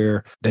to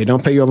where they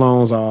don't pay your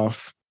loans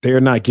off.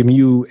 They're not giving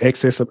you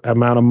excess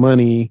amount of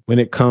money when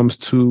it comes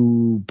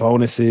to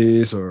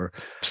bonuses or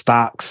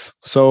stocks.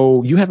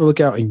 So you have to look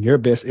out in your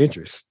best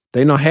interest.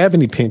 They don't have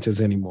any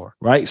pensions anymore,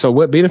 right? So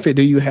what benefit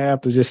do you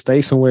have to just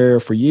stay somewhere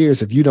for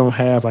years if you don't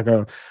have like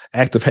a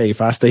active, hey,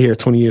 if I stay here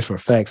 20 years for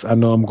facts, I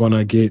know I'm going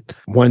to get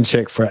one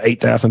check for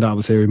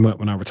 $8,000 every month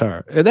when I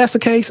retire. If that's the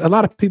case, a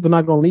lot of people are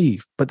not going to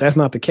leave, but that's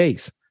not the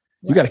case.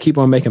 You got to keep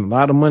on making a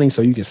lot of money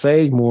so you can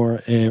save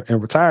more and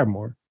retire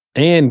more.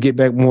 and get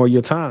back more of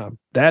your time.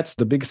 That's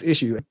the biggest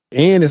issue.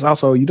 And it's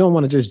also, you don't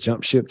want to just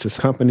jump ship to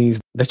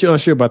companies that you're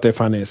unsure about their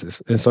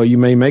finances. And so you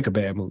may make a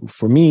bad move.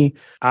 For me,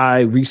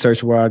 I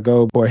research where I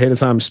go for ahead of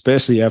time,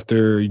 especially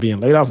after being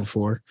laid off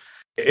before.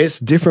 It's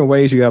different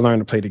ways you got to learn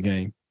to play the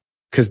game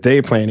because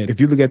they're playing it. If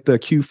you look at the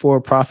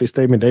Q4 profit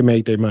statement, they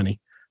made their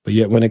money. But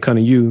yet when it comes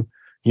to you,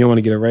 you don't want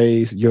to get a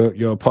raise,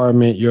 your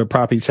apartment, your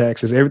property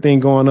taxes, everything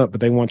going up,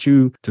 but they want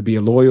you to be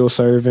a loyal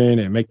servant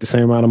and make the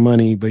same amount of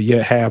money, but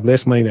yet have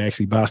less money to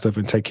actually buy stuff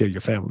and take care of your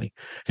family.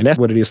 And that's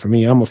what it is for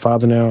me. I'm a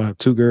father now. I have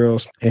 2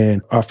 girls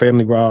and our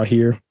family, we're all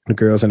here, the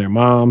girls and their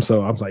mom.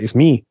 So I was like, it's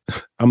me.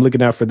 I'm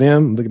looking out for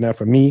them, I'm looking out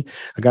for me.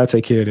 I got to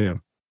take care of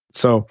them.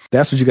 So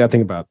that's what you got to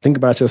think about. Think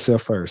about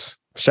yourself first.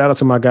 Shout out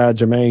to my guy,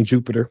 Jermaine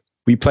Jupiter.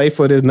 We play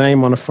for this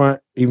name on the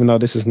front, even though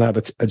this is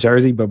not a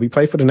jersey, but we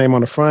play for the name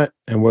on the front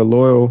and we're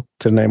loyal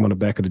to the name on the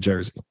back of the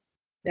jersey.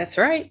 That's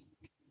right.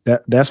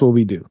 That's what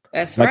we do.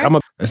 That's like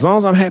right. As long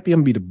as I'm happy,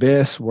 I'm gonna be the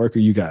best worker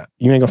you got.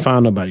 You ain't gonna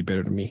find nobody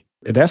better than me.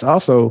 That's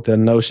also the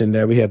notion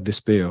that we have to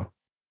dispel.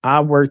 I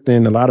worked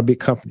in a lot of big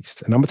companies,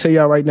 and I'm gonna tell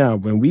y'all right now,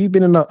 when we've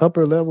been in the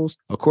upper levels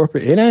of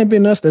corporate, it ain't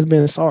been us that's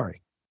been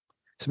sorry.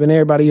 It's been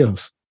everybody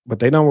else, but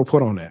they don't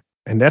report on that,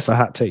 and that's a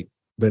hot take.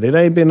 But it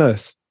ain't been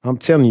us. I'm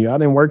telling you, I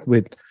didn't work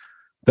with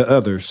the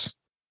others,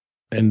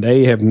 and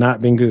they have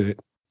not been good.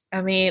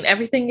 I mean,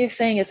 everything you're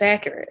saying is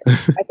accurate.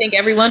 I think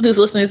everyone who's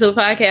listening to the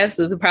podcast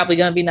is probably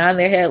going to be nodding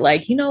their head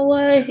like, you know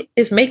what?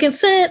 It's making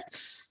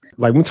sense.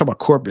 Like when we talk about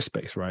corporate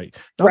space, right?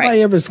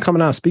 Nobody ever is coming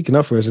out speaking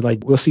up for us. Like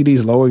we'll see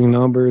these lowering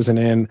numbers and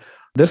then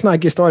let's not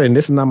get started. And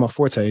this is not my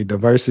forte,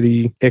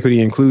 diversity,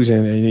 equity, inclusion.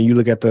 And then you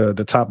look at the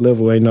top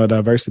level, ain't no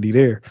diversity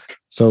there.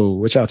 So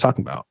what y'all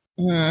talking about?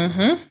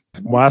 Mm-hmm.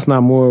 Why it's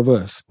not more of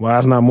us? Why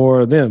it's not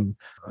more of them?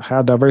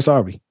 How diverse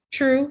are we?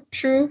 True.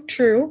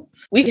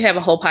 We could have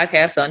a whole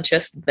podcast on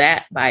just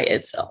that by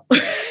itself,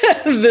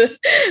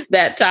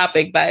 that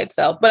topic by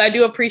itself. But I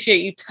do appreciate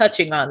you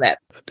touching on that.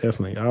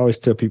 Definitely. I always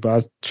tell people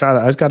I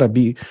just got to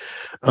be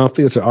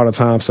unfiltered all the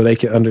time so they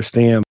can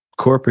understand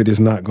corporate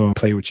is not going to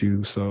play with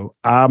you. So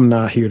I'm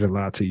not here to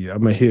lie to you.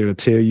 I'm here to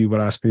tell you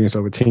what I experienced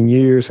over 10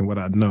 years and what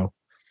I know.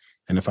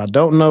 And if I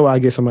don't know, I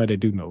get somebody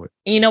that do know it.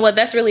 You know what?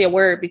 That's really a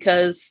word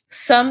because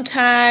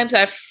sometimes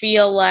I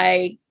feel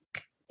like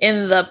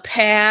in the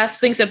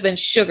past, things have been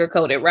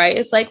sugar-coated, right?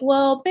 It's like,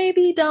 well,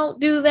 maybe don't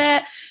do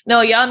that.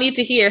 No, y'all need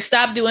to hear,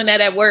 stop doing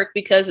that at work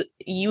because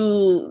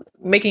you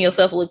making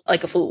yourself look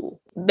like a fool.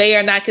 They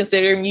are not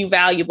considering you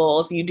valuable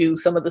if you do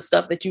some of the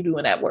stuff that you're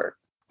doing at work.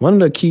 One of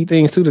the key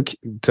things too,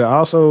 to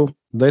also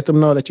let them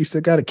know that you still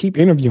got to keep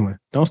interviewing.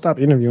 Don't stop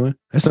interviewing.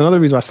 That's another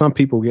reason why some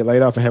people get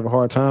laid off and have a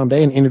hard time.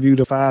 They ain't interviewed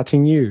for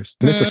 5-10 years.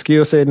 And it's a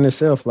skill set in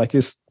itself. Like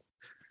it's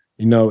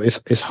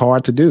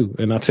hard to do.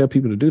 And I tell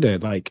people to do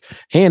that. Like,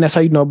 and that's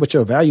how you know what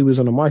your value is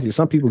on the market.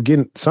 Some of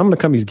the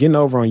companies getting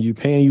over on you,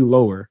 paying you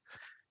lower,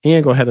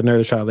 and gonna have the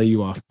nerve to try to lay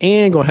you off,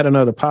 and gonna have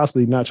another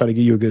possibly not try to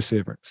give you a good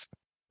severance.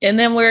 And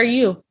then where are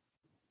you?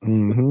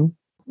 Mm-hmm.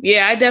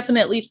 Yeah, I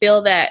definitely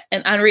feel that.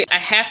 And Henri, I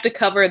have to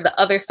cover the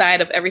other side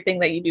of everything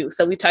that you do.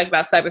 So we talked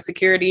about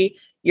cybersecurity,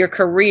 your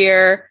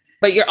career,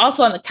 but you're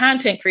also on the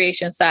content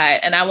creation side.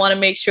 And I want to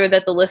make sure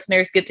that the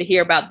listeners get to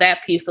hear about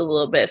that piece a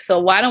little bit. So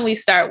why don't we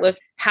start with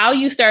how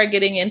you started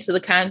getting into the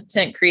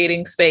content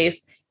creating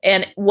space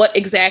and what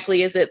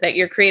exactly is it that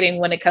you're creating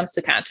when it comes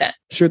to content?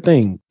 Sure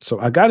thing. So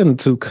I got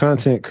into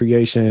content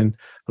creation.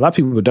 A lot of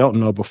people don't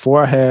know,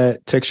 before I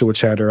had Textual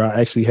Chatter,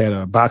 I actually had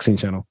a boxing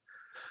channel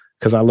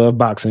because I love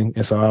boxing.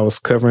 And so I was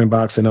covering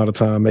boxing all the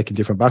time, making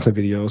different boxing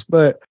videos.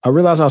 But I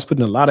realized I was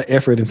putting a lot of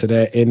effort into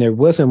that. And there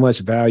wasn't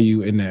much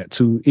value in that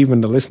to even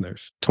the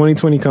listeners.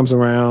 2020 comes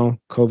around,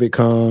 COVID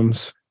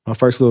comes. My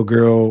first little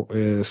girl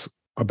is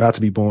about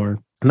to be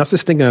born. And I was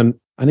just thinking,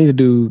 I need to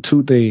do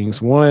 2 things.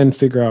 One,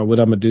 figure out what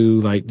I'm going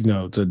to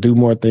do, to do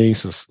more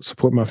things to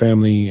support my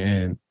family.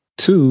 And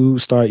 2,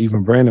 start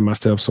even branding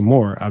myself some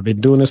more. I've been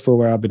doing this for a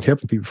while. I've been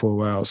helping people for a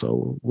while.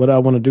 So what do I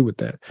want to do with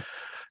that?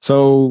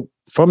 So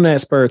from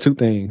that spurred 2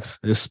 things.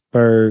 It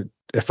spurred,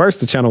 at first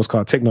the channel was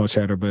called Techno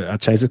Chatter, but I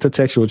changed it to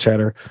Textual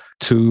Chatter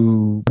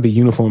to be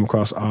uniform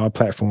across all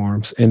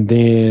platforms. And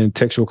then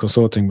Textual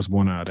Consulting was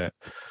born out of that.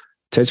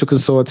 Textual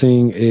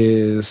Consulting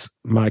is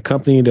my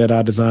company that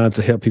I designed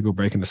to help people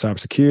break into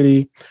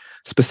cybersecurity.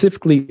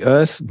 Specifically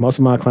us, most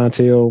of my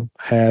clientele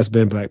has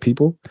been Black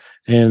people.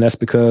 And that's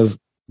because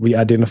we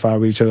identify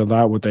with each other a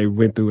lot, what they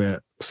went through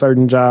at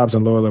certain jobs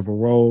and lower level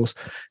roles.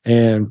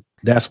 And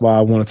that's why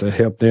I wanted to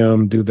help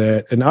them do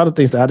that. And all the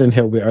things that I didn't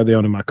help with early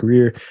on in my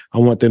career, I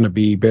want them to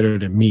be better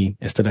than me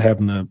instead of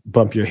having to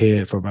bump your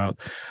head for about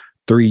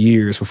 3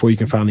 years before you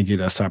can finally get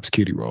a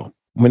cybersecurity role.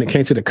 When it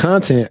came to the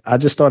content, I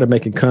just started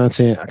making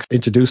content. I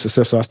introduced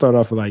myself. So I started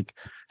off with like,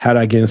 how did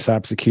I get in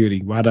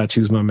cybersecurity? Why did I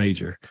choose my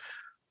major?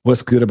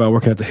 What's good about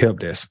working at the help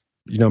desk?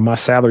 My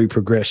salary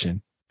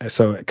progression.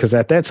 So, because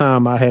at that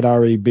time I had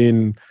already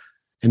been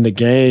in the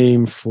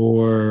game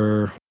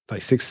for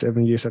like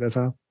 6-7 years at that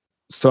time.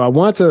 So I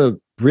want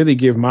to really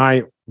give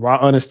my raw,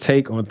 honest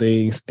take on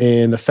things.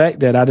 And the fact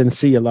that I didn't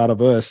see a lot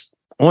of us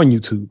on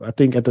YouTube. I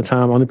think at the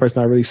time, the only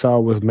person I really saw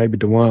was maybe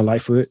DeJuan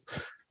Lightfoot.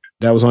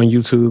 that was on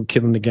YouTube,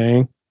 killing the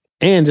game,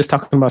 and just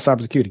talking about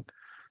cybersecurity.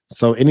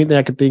 So anything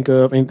I could think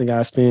of, anything I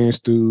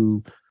experienced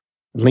through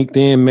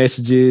LinkedIn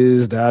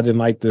messages that I didn't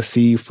like to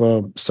see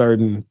from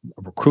certain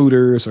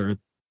recruiters or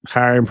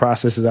hiring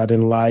processes I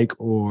didn't like,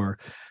 or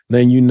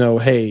then,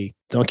 hey,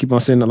 don't keep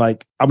on sending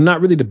like, I'm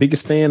not really the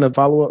biggest fan of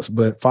follow-ups,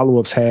 but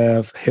follow-ups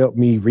have helped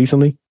me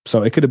recently.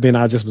 So it could have been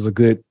I just was a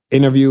good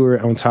interviewer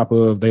on top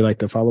of they like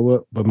to follow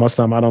up. But most of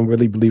the time I don't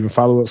really believe in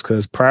follow-ups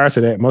because prior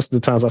to that, most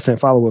of the times I sent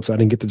follow-ups, I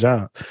didn't get the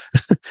job.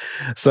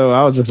 So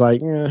I was just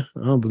like, I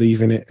don't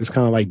believe in it. It's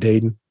kind of like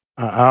dating.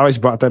 I always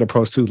brought that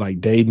approach too,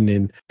 like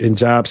dating and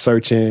job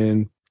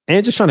searching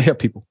and just trying to help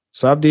people.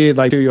 So I did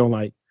like video on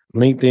like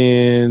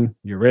LinkedIn,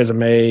 your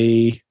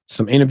resume,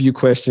 some interview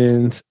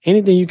questions,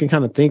 anything you can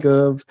kind of think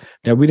of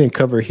that we didn't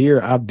cover here.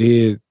 I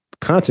did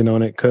content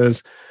on it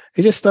because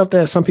it's just stuff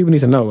that some people need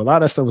to know. A lot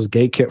of that stuff was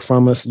gatekept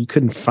from us. You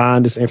couldn't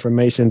find this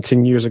information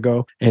 10 years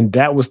ago. And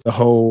that was the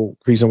whole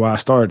reason why I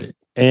started.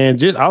 And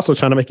just also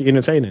trying to make it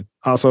entertaining.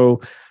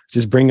 Also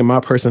just bringing my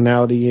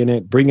personality in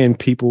it, bringing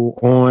people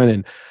on.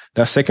 And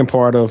that second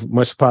part of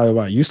much probably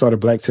why you started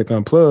Black Tech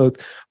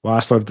Unplugged, why I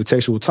started the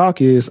Textual Talk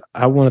is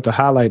I wanted to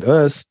highlight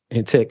us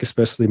in tech,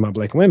 especially my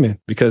Black women,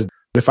 because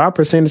if our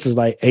percentage is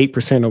like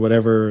 8% or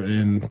whatever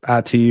in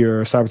IT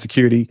or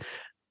cybersecurity,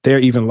 they're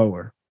even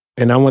lower.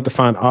 And I want to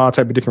find all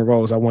type of different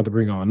roles. I want to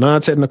bring on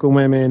non-technical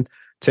women,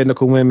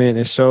 technical women,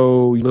 and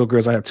show little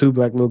girls. I have 2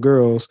 Black little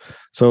girls.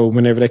 So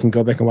whenever they can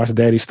go back and watch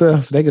daddy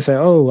stuff, they can say,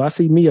 oh, I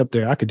see me up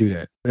there. I could do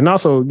that. And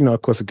also,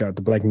 of course, it got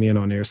the Black men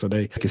on there so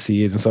they can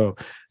see it. And so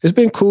it's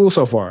been cool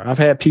so far. I've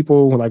had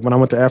people, like when I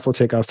went to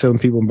Afrotech, I was telling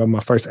people about my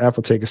first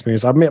Afrotech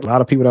experience. I met a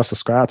lot of people that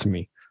subscribed to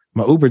me.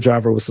 My Uber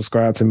driver was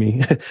subscribed to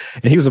me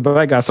and he was a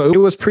Black guy. So it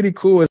was pretty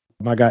cool.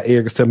 My guy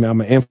Eric is telling me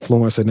I'm an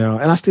influencer now.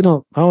 And I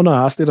still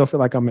don't feel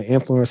like I'm an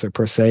influencer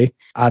per se.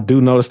 I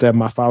do notice that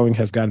my following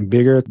has gotten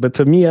bigger. But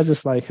to me, I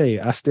just like, hey,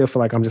 I still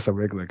feel like I'm just a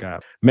regular guy.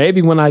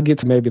 Maybe when I get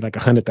to maybe like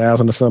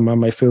 100,000 or something, I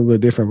might feel a little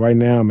different. Right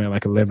now, I'm at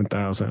like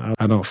 11,000.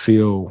 I don't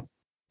feel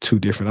too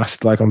different.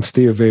 I'm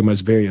still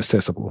very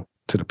accessible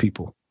to the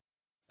people.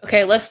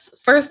 Okay, let's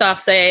first off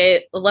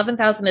say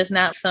 11,000 is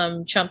not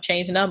some chump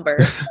change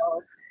number. So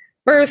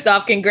first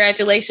off,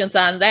 congratulations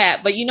on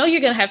that. But you're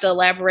going to have to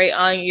elaborate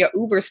on your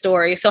Uber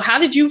story. So how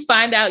did you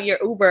find out your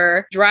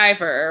Uber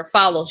driver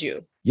follows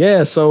you?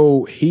 Yeah,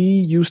 so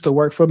he used to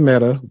work for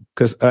Meta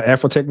because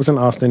Afrotech was in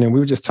Austin and we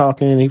were just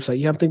talking. And he was like,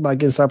 yeah, I'm thinking about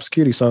getting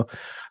cybersecurity. So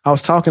I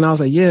was talking. I was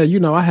like, yeah,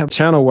 I have a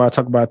channel where I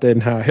talk about that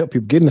and how I help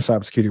people get into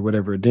cybersecurity or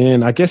whatever.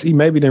 Then I guess he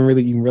maybe didn't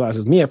really even realize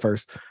it was me at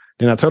first.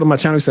 Then I told him my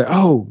channel. He said,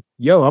 oh,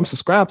 yo, I'm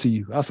subscribed to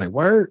you. I was like,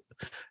 word.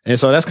 And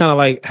so that's kind of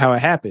like how it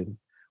happened.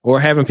 Or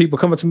having people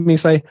come up to me and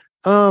say,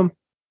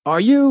 are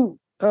you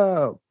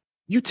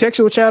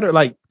textual chatter?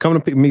 Like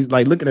coming to me,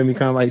 like looking at me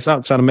kind of like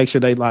trying to make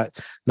sure they like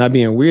not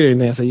being weird.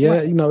 And then I say,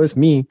 yeah, it's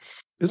me.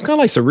 It was kind of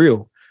like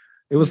surreal.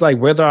 It was like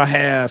whether I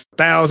have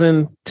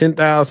 1,000,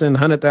 10,000,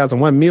 100,000,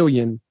 1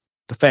 million,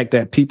 the fact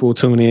that people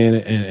tune in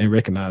and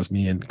recognize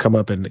me and come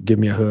up and give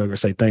me a hug or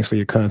say, thanks for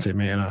your content,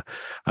 man.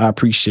 I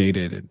appreciate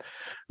it. And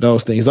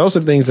those things are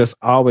the things that's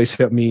always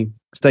helped me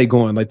stay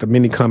going. Like the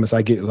many comments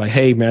I get like,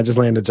 hey man, I just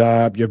landed a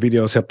job. Your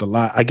videos helped a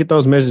lot. I get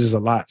those messages a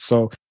lot.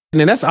 So, and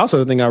then that's also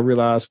the thing I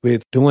realized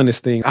with doing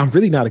this thing. I'm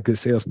really not a good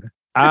salesman.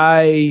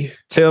 I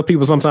tell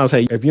people sometimes,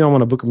 hey, if you don't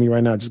want to book with me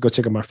right now, just go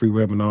check out my free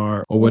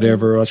webinar or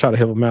whatever. Or try to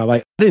help them out.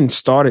 Like I didn't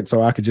start it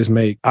so I could just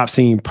make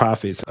obscene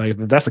profits. Like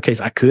if that's the case,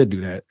 I could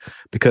do that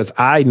because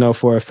I know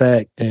for a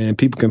fact, and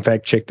people can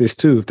fact check this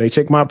too. If they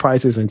check my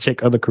prices and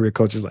check other career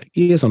coaches, like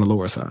it's on the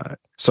lower side.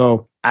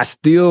 So I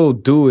still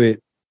do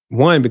it.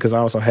 One, because I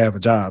also have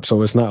a job.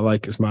 So it's not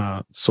like it's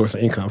my source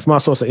of income. If my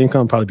source of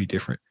income probably be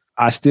different.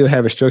 I still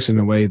have it structured in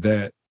a way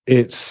that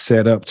it's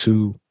set up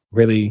to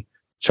really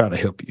try to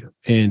help you.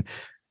 And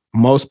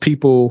most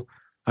people,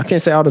 I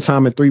can't say all the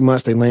time in 3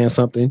 months they land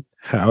something.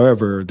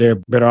 However,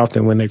 they're better off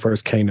than when they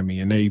first came to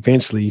me and they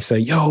eventually say,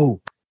 yo,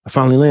 I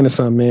finally landed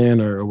something, man,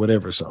 or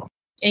whatever. So.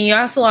 And you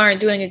also aren't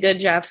doing a good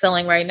job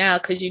selling right now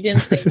because you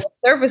didn't say what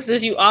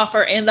services you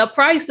offer and the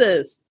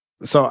prices.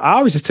 So I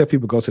always just tell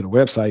people go to the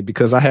website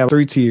because I have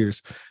 3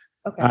 tiers.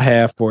 Okay. I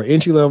have for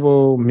entry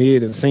level,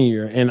 mid, and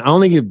senior. And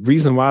only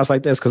reason why it's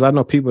like that is because I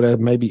know people that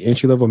maybe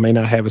entry level may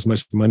not have as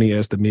much money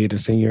as the mid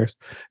and seniors.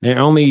 They're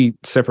only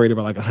separated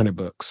by like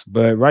 $100.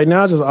 But right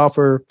now I just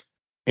offer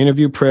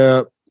interview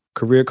prep,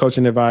 career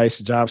coaching advice,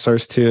 job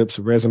search tips,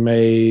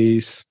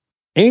 resumes,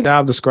 anything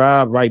I've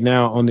described right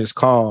now on this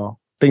call.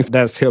 Things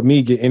that's helped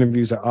me get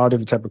interviews at all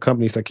different type of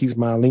companies that keeps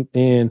my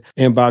LinkedIn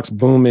inbox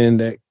booming,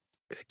 that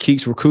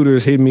keeps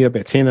recruiters hitting me up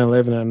at 10 and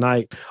 11 at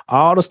night.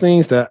 All those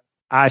things that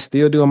I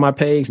still do on my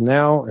page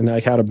now, and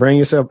like how to bring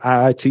yourself,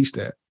 I teach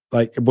that.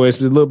 Like, boy, it's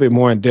a little bit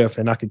more in depth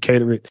and I can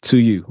cater it to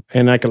you.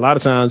 And like a lot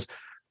of times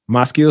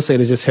my skill set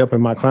is just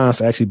helping my clients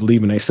to actually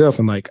believe in themselves.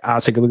 And like, I'll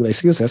take a look at their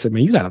skill set. I said,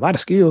 man, you got a lot of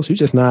skills. You're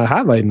just not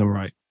highlighting them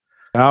right.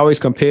 I always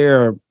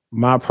compare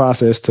my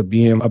process to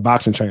being a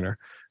boxing trainer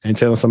and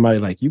telling somebody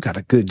like, you got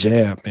a good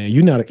jab, man.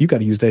 You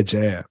got to use that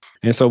jab.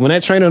 And so when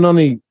that trainer not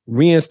only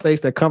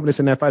reinstates that confidence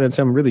in that fight and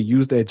tell them really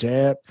use that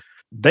jab,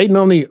 they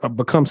normally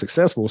become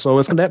successful. So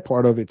it's that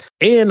part of it.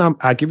 And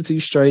I give it to you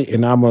straight,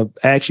 and I'm going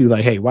to ask you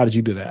like, hey, why did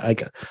you do that?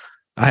 Like,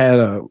 I had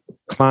a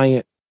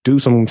client do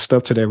some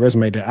stuff to their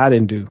resume that I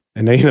didn't do,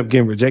 and they ended up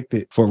getting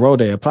rejected for a role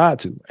they applied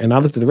to. And I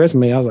looked at the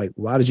resume, I was like,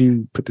 why did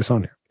you put this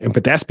on there?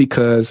 But that's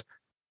because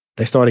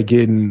they started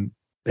getting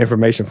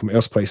information from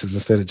else places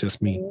instead of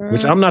just me,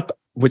 which I'm not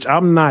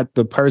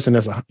the person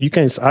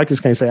I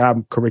just can't say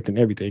I'm correcting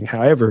everything.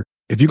 However,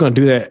 if you're going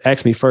to do that,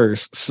 ask me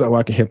first so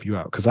I can help you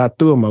out. Because I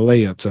threw them a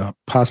layup to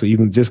possibly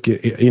even just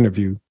get an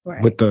interview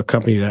with the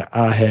company that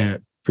I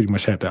had pretty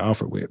much had that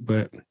offer with.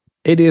 But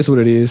it is what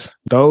it is.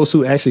 Those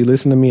who actually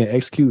listen to me and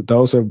execute,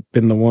 those have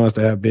been the ones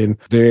that have been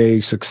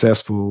very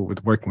successful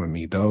with working with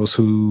me. Those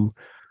who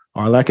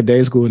are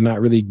lackadaisical and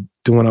not really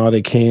doing all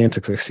they can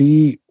to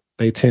succeed,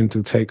 they tend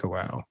to take a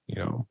while,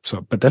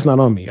 So, but that's not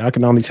on me. I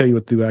can only tell you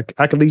what to do.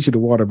 I can lead you to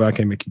water, but I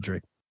can't make you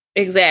drink.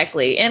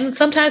 Exactly. And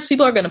sometimes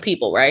people are going to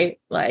people, right?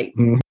 Like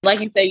you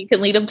say, you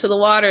can lead them to the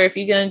water. If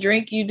you're going to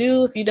drink, you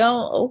do. If you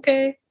don't,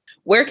 okay.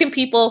 Where can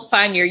people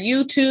find your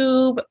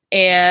YouTube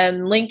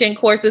and LinkedIn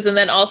courses? And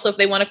then also if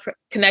they want to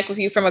connect with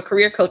you from a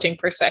career coaching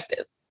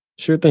perspective.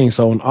 Sure thing.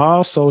 So on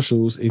all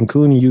socials,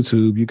 including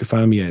YouTube, you can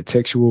find me at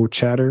Textual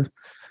Chatter.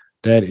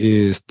 That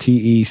is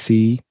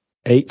TECHTUAL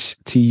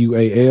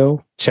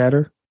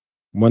Chatter,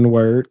 one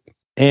word.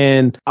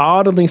 And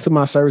all the links to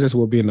my services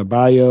will be in the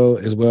bio,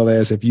 as well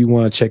as if you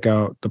want to check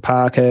out the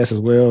podcast as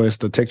well as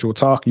the Textual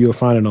Talk, you'll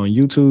find it on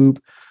YouTube,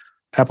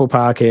 Apple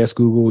Podcasts,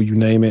 Google, you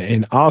name it.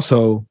 And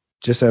also,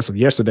 just as of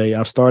yesterday,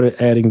 I've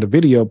started adding the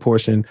video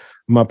portion of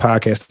my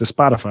podcast to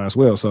Spotify as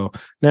well. So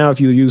now if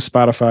you use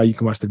Spotify, you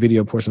can watch the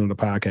video portion of the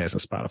podcast on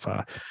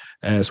Spotify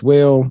as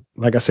well.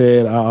 Like I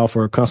said, I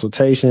offer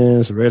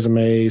consultations,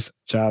 resumes,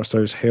 job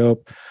search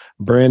help,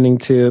 branding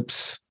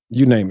tips,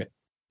 you name it.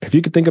 If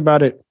you could think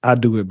about it, I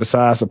do it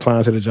besides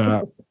applying to the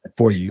job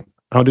for you.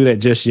 I don't do that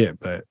just yet,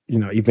 but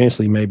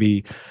eventually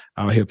maybe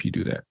I'll help you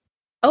do that.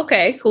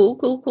 Okay,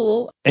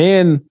 cool.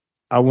 And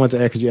I want to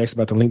ask, because you asked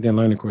about the LinkedIn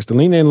Learning course. The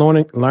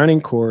LinkedIn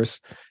Learning course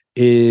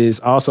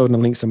is also in the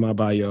links in my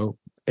bio.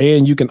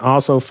 And you can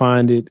also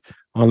find it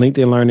on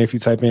LinkedIn Learning. If you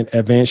type in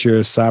Advance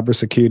Your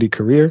Cybersecurity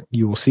Career,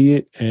 you will see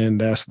it.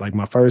 And that's like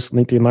my first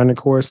LinkedIn Learning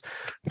course.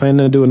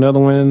 Planning to do another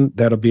one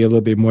that'll be a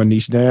little bit more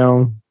niche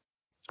down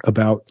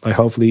about, like,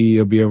 hopefully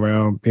it'll be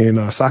around being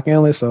a SOC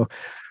analyst. So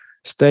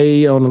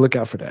stay on the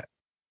lookout for that.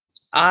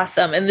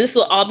 Awesome. And this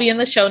will all be in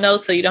the show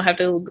notes, so you don't have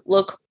to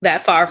look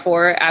that far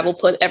for it. I will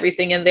put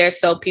everything in there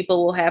so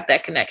people will have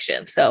that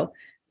connection. So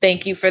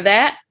thank you for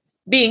that.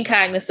 Being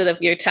cognizant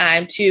of your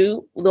time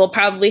too. We'll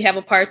probably have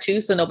a part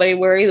 2, so nobody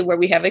worry, where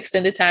we have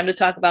extended time to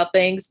talk about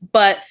things.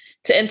 But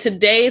to end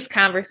today's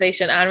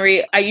conversation,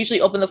 Henri, I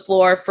usually open the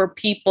floor for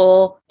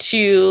people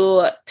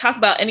to talk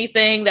about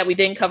anything that we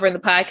didn't cover in the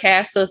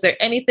podcast. So is there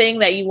anything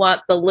that you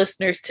want the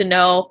listeners to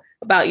know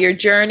about your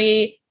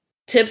journey,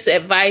 tips,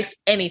 advice,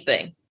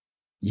 anything?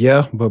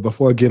 Yeah, but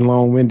before getting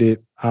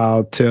long-winded,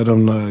 I'll tell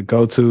them to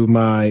go to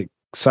my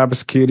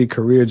Cybersecurity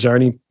Career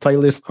Journey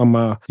playlist on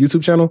my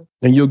YouTube channel,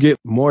 and you'll get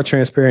more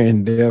transparent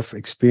and in-depth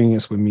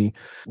experience with me.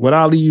 What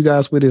I'll leave you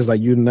guys with is,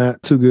 like, you're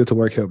not too good to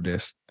work help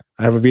desk.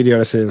 I have a video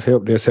that says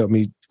help desk helped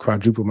me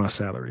quadruple my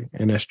salary,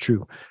 and that's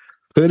true.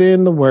 Put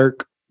in the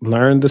work,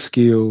 learn the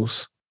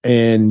skills,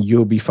 and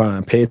you'll be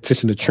fine. Pay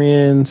attention to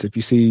trends. If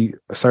you see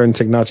a certain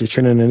technology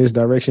trending in this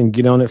direction,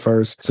 get on it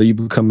first so you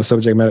become a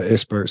subject matter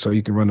expert so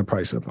you can run the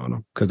price up on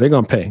them, because they're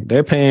going to pay.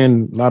 They're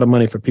paying a lot of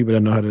money for people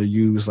that know how to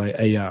use like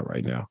AI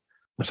right now.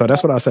 So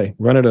that's what I say.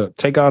 Run it up.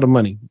 Take all the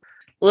money.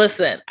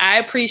 Listen, I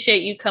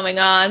appreciate you coming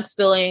on,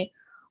 spilling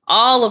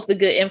all of the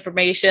good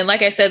information.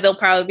 Like I said, there'll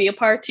probably be a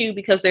part 2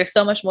 because there's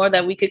so much more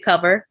that we could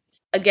cover.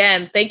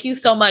 Again, thank you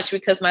so much,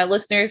 because my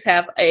listeners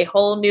have a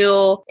whole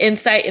new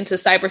insight into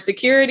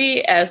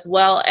cybersecurity, as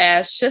well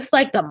as just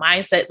like the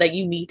mindset that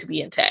you need to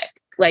be in tech.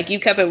 Like, you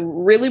kept it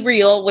really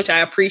real, which I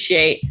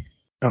appreciate.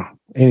 Oh,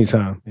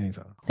 anytime.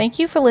 Thank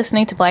you for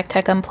listening to Black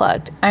Tech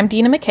Unplugged. I'm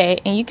Dina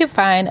McKay, and you can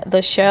find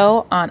the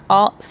show on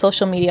all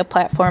social media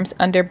platforms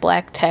under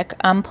Black Tech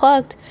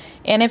Unplugged.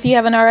 And if you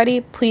haven't already,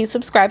 please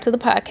subscribe to the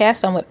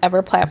podcast on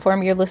whatever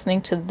platform you're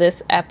listening to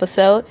this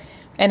episode.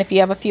 And if you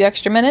have a few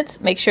extra minutes,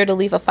 make sure to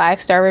leave a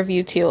 5-star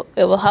review too.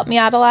 It will help me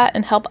out a lot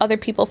and help other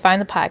people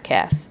find the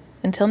podcast.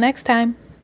 Until next time.